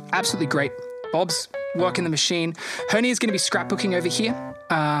Abraham was absolutely great. Bob's working the machine. Hernia's going to be scrapbooking over here.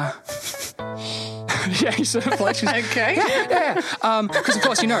 Yeah, he sort of like, Okay. yeah. Because of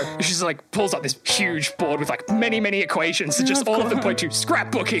course, she's like pulls up this huge board with like many equations that just all of them point to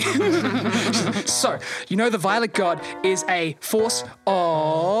scrapbooking. So, the Violet God is a force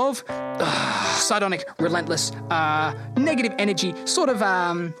of sardonic, relentless, negative energy, sort of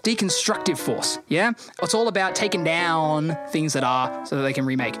deconstructive force. Yeah, it's all about taking down things that are so that they can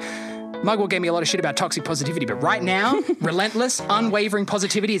remake. Mugwort gave me a lot of shit about toxic positivity, but right now, relentless, unwavering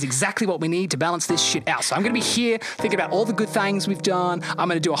positivity is exactly what we need to balance this shit out. So I'm going to be here thinking about all the good things we've done. I'm going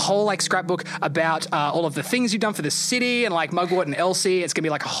to do a whole scrapbook about all of the things you've done for the city and Mugwort and Elsie. It's going to be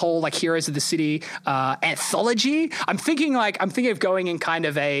like a whole Heroes of the City anthology. I'm thinking of going in kind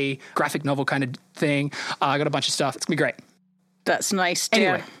of a graphic novel kind of thing. I got a bunch of stuff. It's going to be great. That's nice,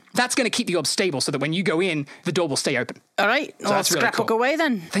 dear. Anyway, that's going to keep the orb stable so that when you go in, the door will stay open. All right, So that's really scrapbook cool. away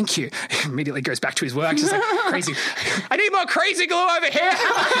then. Thank you. He immediately goes back to his work. Just like, crazy. I need more crazy glue over here.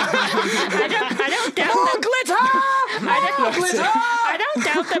 I don't doubt I don't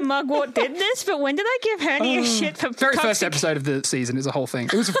doubt that Mugwort did this, but when did I give Hernia shit for Very toxic? first episode of the season is a whole thing.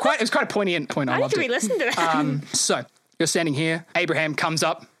 It was quite a poignant point. I I need loved to it. re-listen to that. So you're standing here. Abraham comes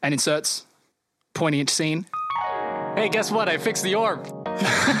up and inserts poignant scene. Hey, guess what? I fixed the orb.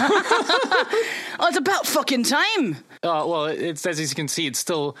 Oh, it's about fucking time. Well, it's as you can see, it's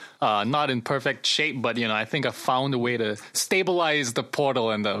still not in perfect shape, but I think I found a way to stabilize the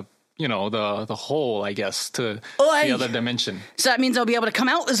portal and the hole, I guess, to the other dimension. So that means I'll be able to come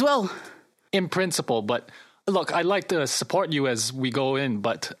out as well. In principle, but look, I'd like to support you as we go in,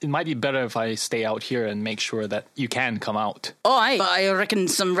 but it might be better if I stay out here and make sure that you can come out. Oh, aye. But I reckon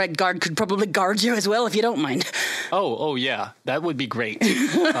some Red Guard could probably guard you as well, if you don't mind. Oh yeah, that would be great.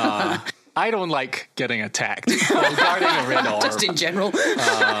 I don't like getting attacked. Guarding a red orb. Just in general.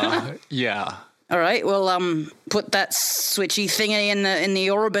 Yeah. All right, well, put that switchy thingy in the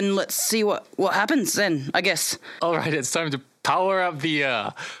orb and let's see what happens then, I guess. All right, it's time to power up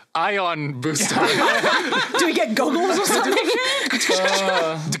the ion booster. Do we get goggles or something?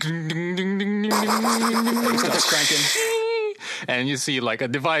 Starts cranking. And you see a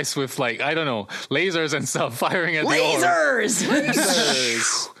device with lasers and stuff firing at the orb.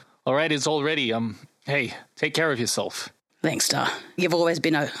 Lasers! All right, it's all ready. Hey, take care of yourself. Thanks, Star. You've always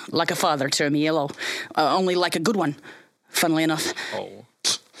been like a father to me, Yellow. Only like a good one, funnily enough.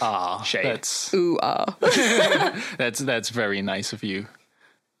 Oh, Shade. that's Ooh, that's very nice of you.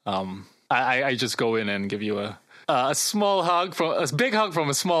 I just go in and give you a small hug a big hug from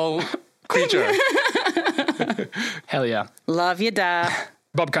a small creature. Hell yeah. Love you, Da.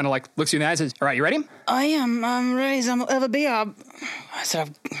 Bob kind of looks you in the eye and says, all right, you ready? I am. I'm ready as I'll ever be. I said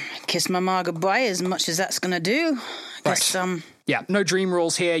I've kissed my ma goodbye as much as that's going to do. Guess, Yeah, no dream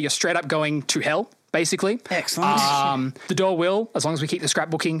rules here. You're straight up going to hell, basically. Excellent. The door will, as long as we keep the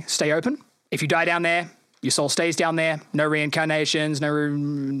scrapbooking, stay open. If you die down there, your soul stays down there. No reincarnations,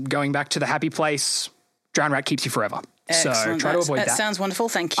 no going back to the happy place. Drown Rat keeps you forever. Excellent. So try to avoid that. That sounds wonderful.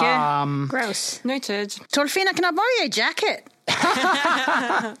 Thank you. Gross. Noted. Torfina, can I borrow your jacket?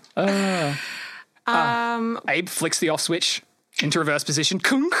 Abe flicks the off switch into reverse position.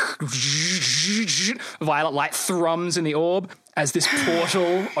 Violet light thrums in the orb as this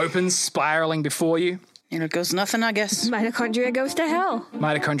portal opens, spiraling before you. Here goes nothing, I guess. Mitochondria goes to hell.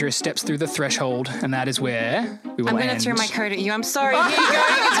 Mitochondria steps through the threshold, and that is where we will I'm going to end. throw my code at you. I'm sorry. Here you go.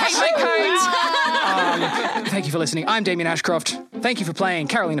 You can take my code. Thank you for listening. I'm Damien Ashcroft. Thank you for playing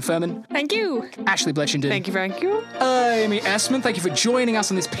Carolina Furman. Thank you. Ashley Bletchenden. Thank you, thank you. Amy Ehsman. Thank you for joining us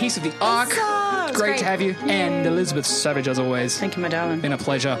on this piece of the arc. Great to have you. And Elizabeth Savage, as always. Thank you, my darling. Been a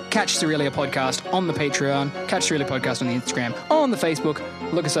pleasure. Catch Cerealia Podcast on the Patreon. Catch Cerealia Podcast on the Instagram, on the Facebook.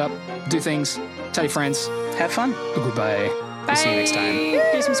 Look us up. Do things. Tell your friends. Have fun. Goodbye. We'll see you next time.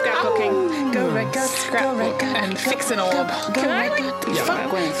 Do some scrapbooking. Go, Red Gut. Scrapbook and fix an orb. Can I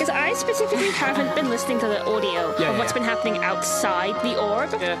Fuck Gwenyth. Because I specifically haven't been listening to the audio of what's been happening outside the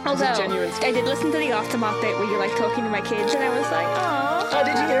orb. Yeah, Although it's a genuine I did listen to the aftermath bit where you're like talking to my kids, and I was like, oh,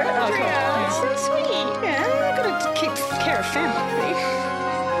 did you hear it? Oh, cool. yeah, that's so sweet. Yeah, I gotta keep care of family.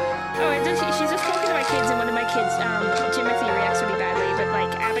 Oh, and then she's just talking to my kids, and one of my kids, Timothy reacts really badly, but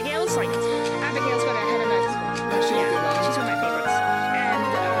like Abigail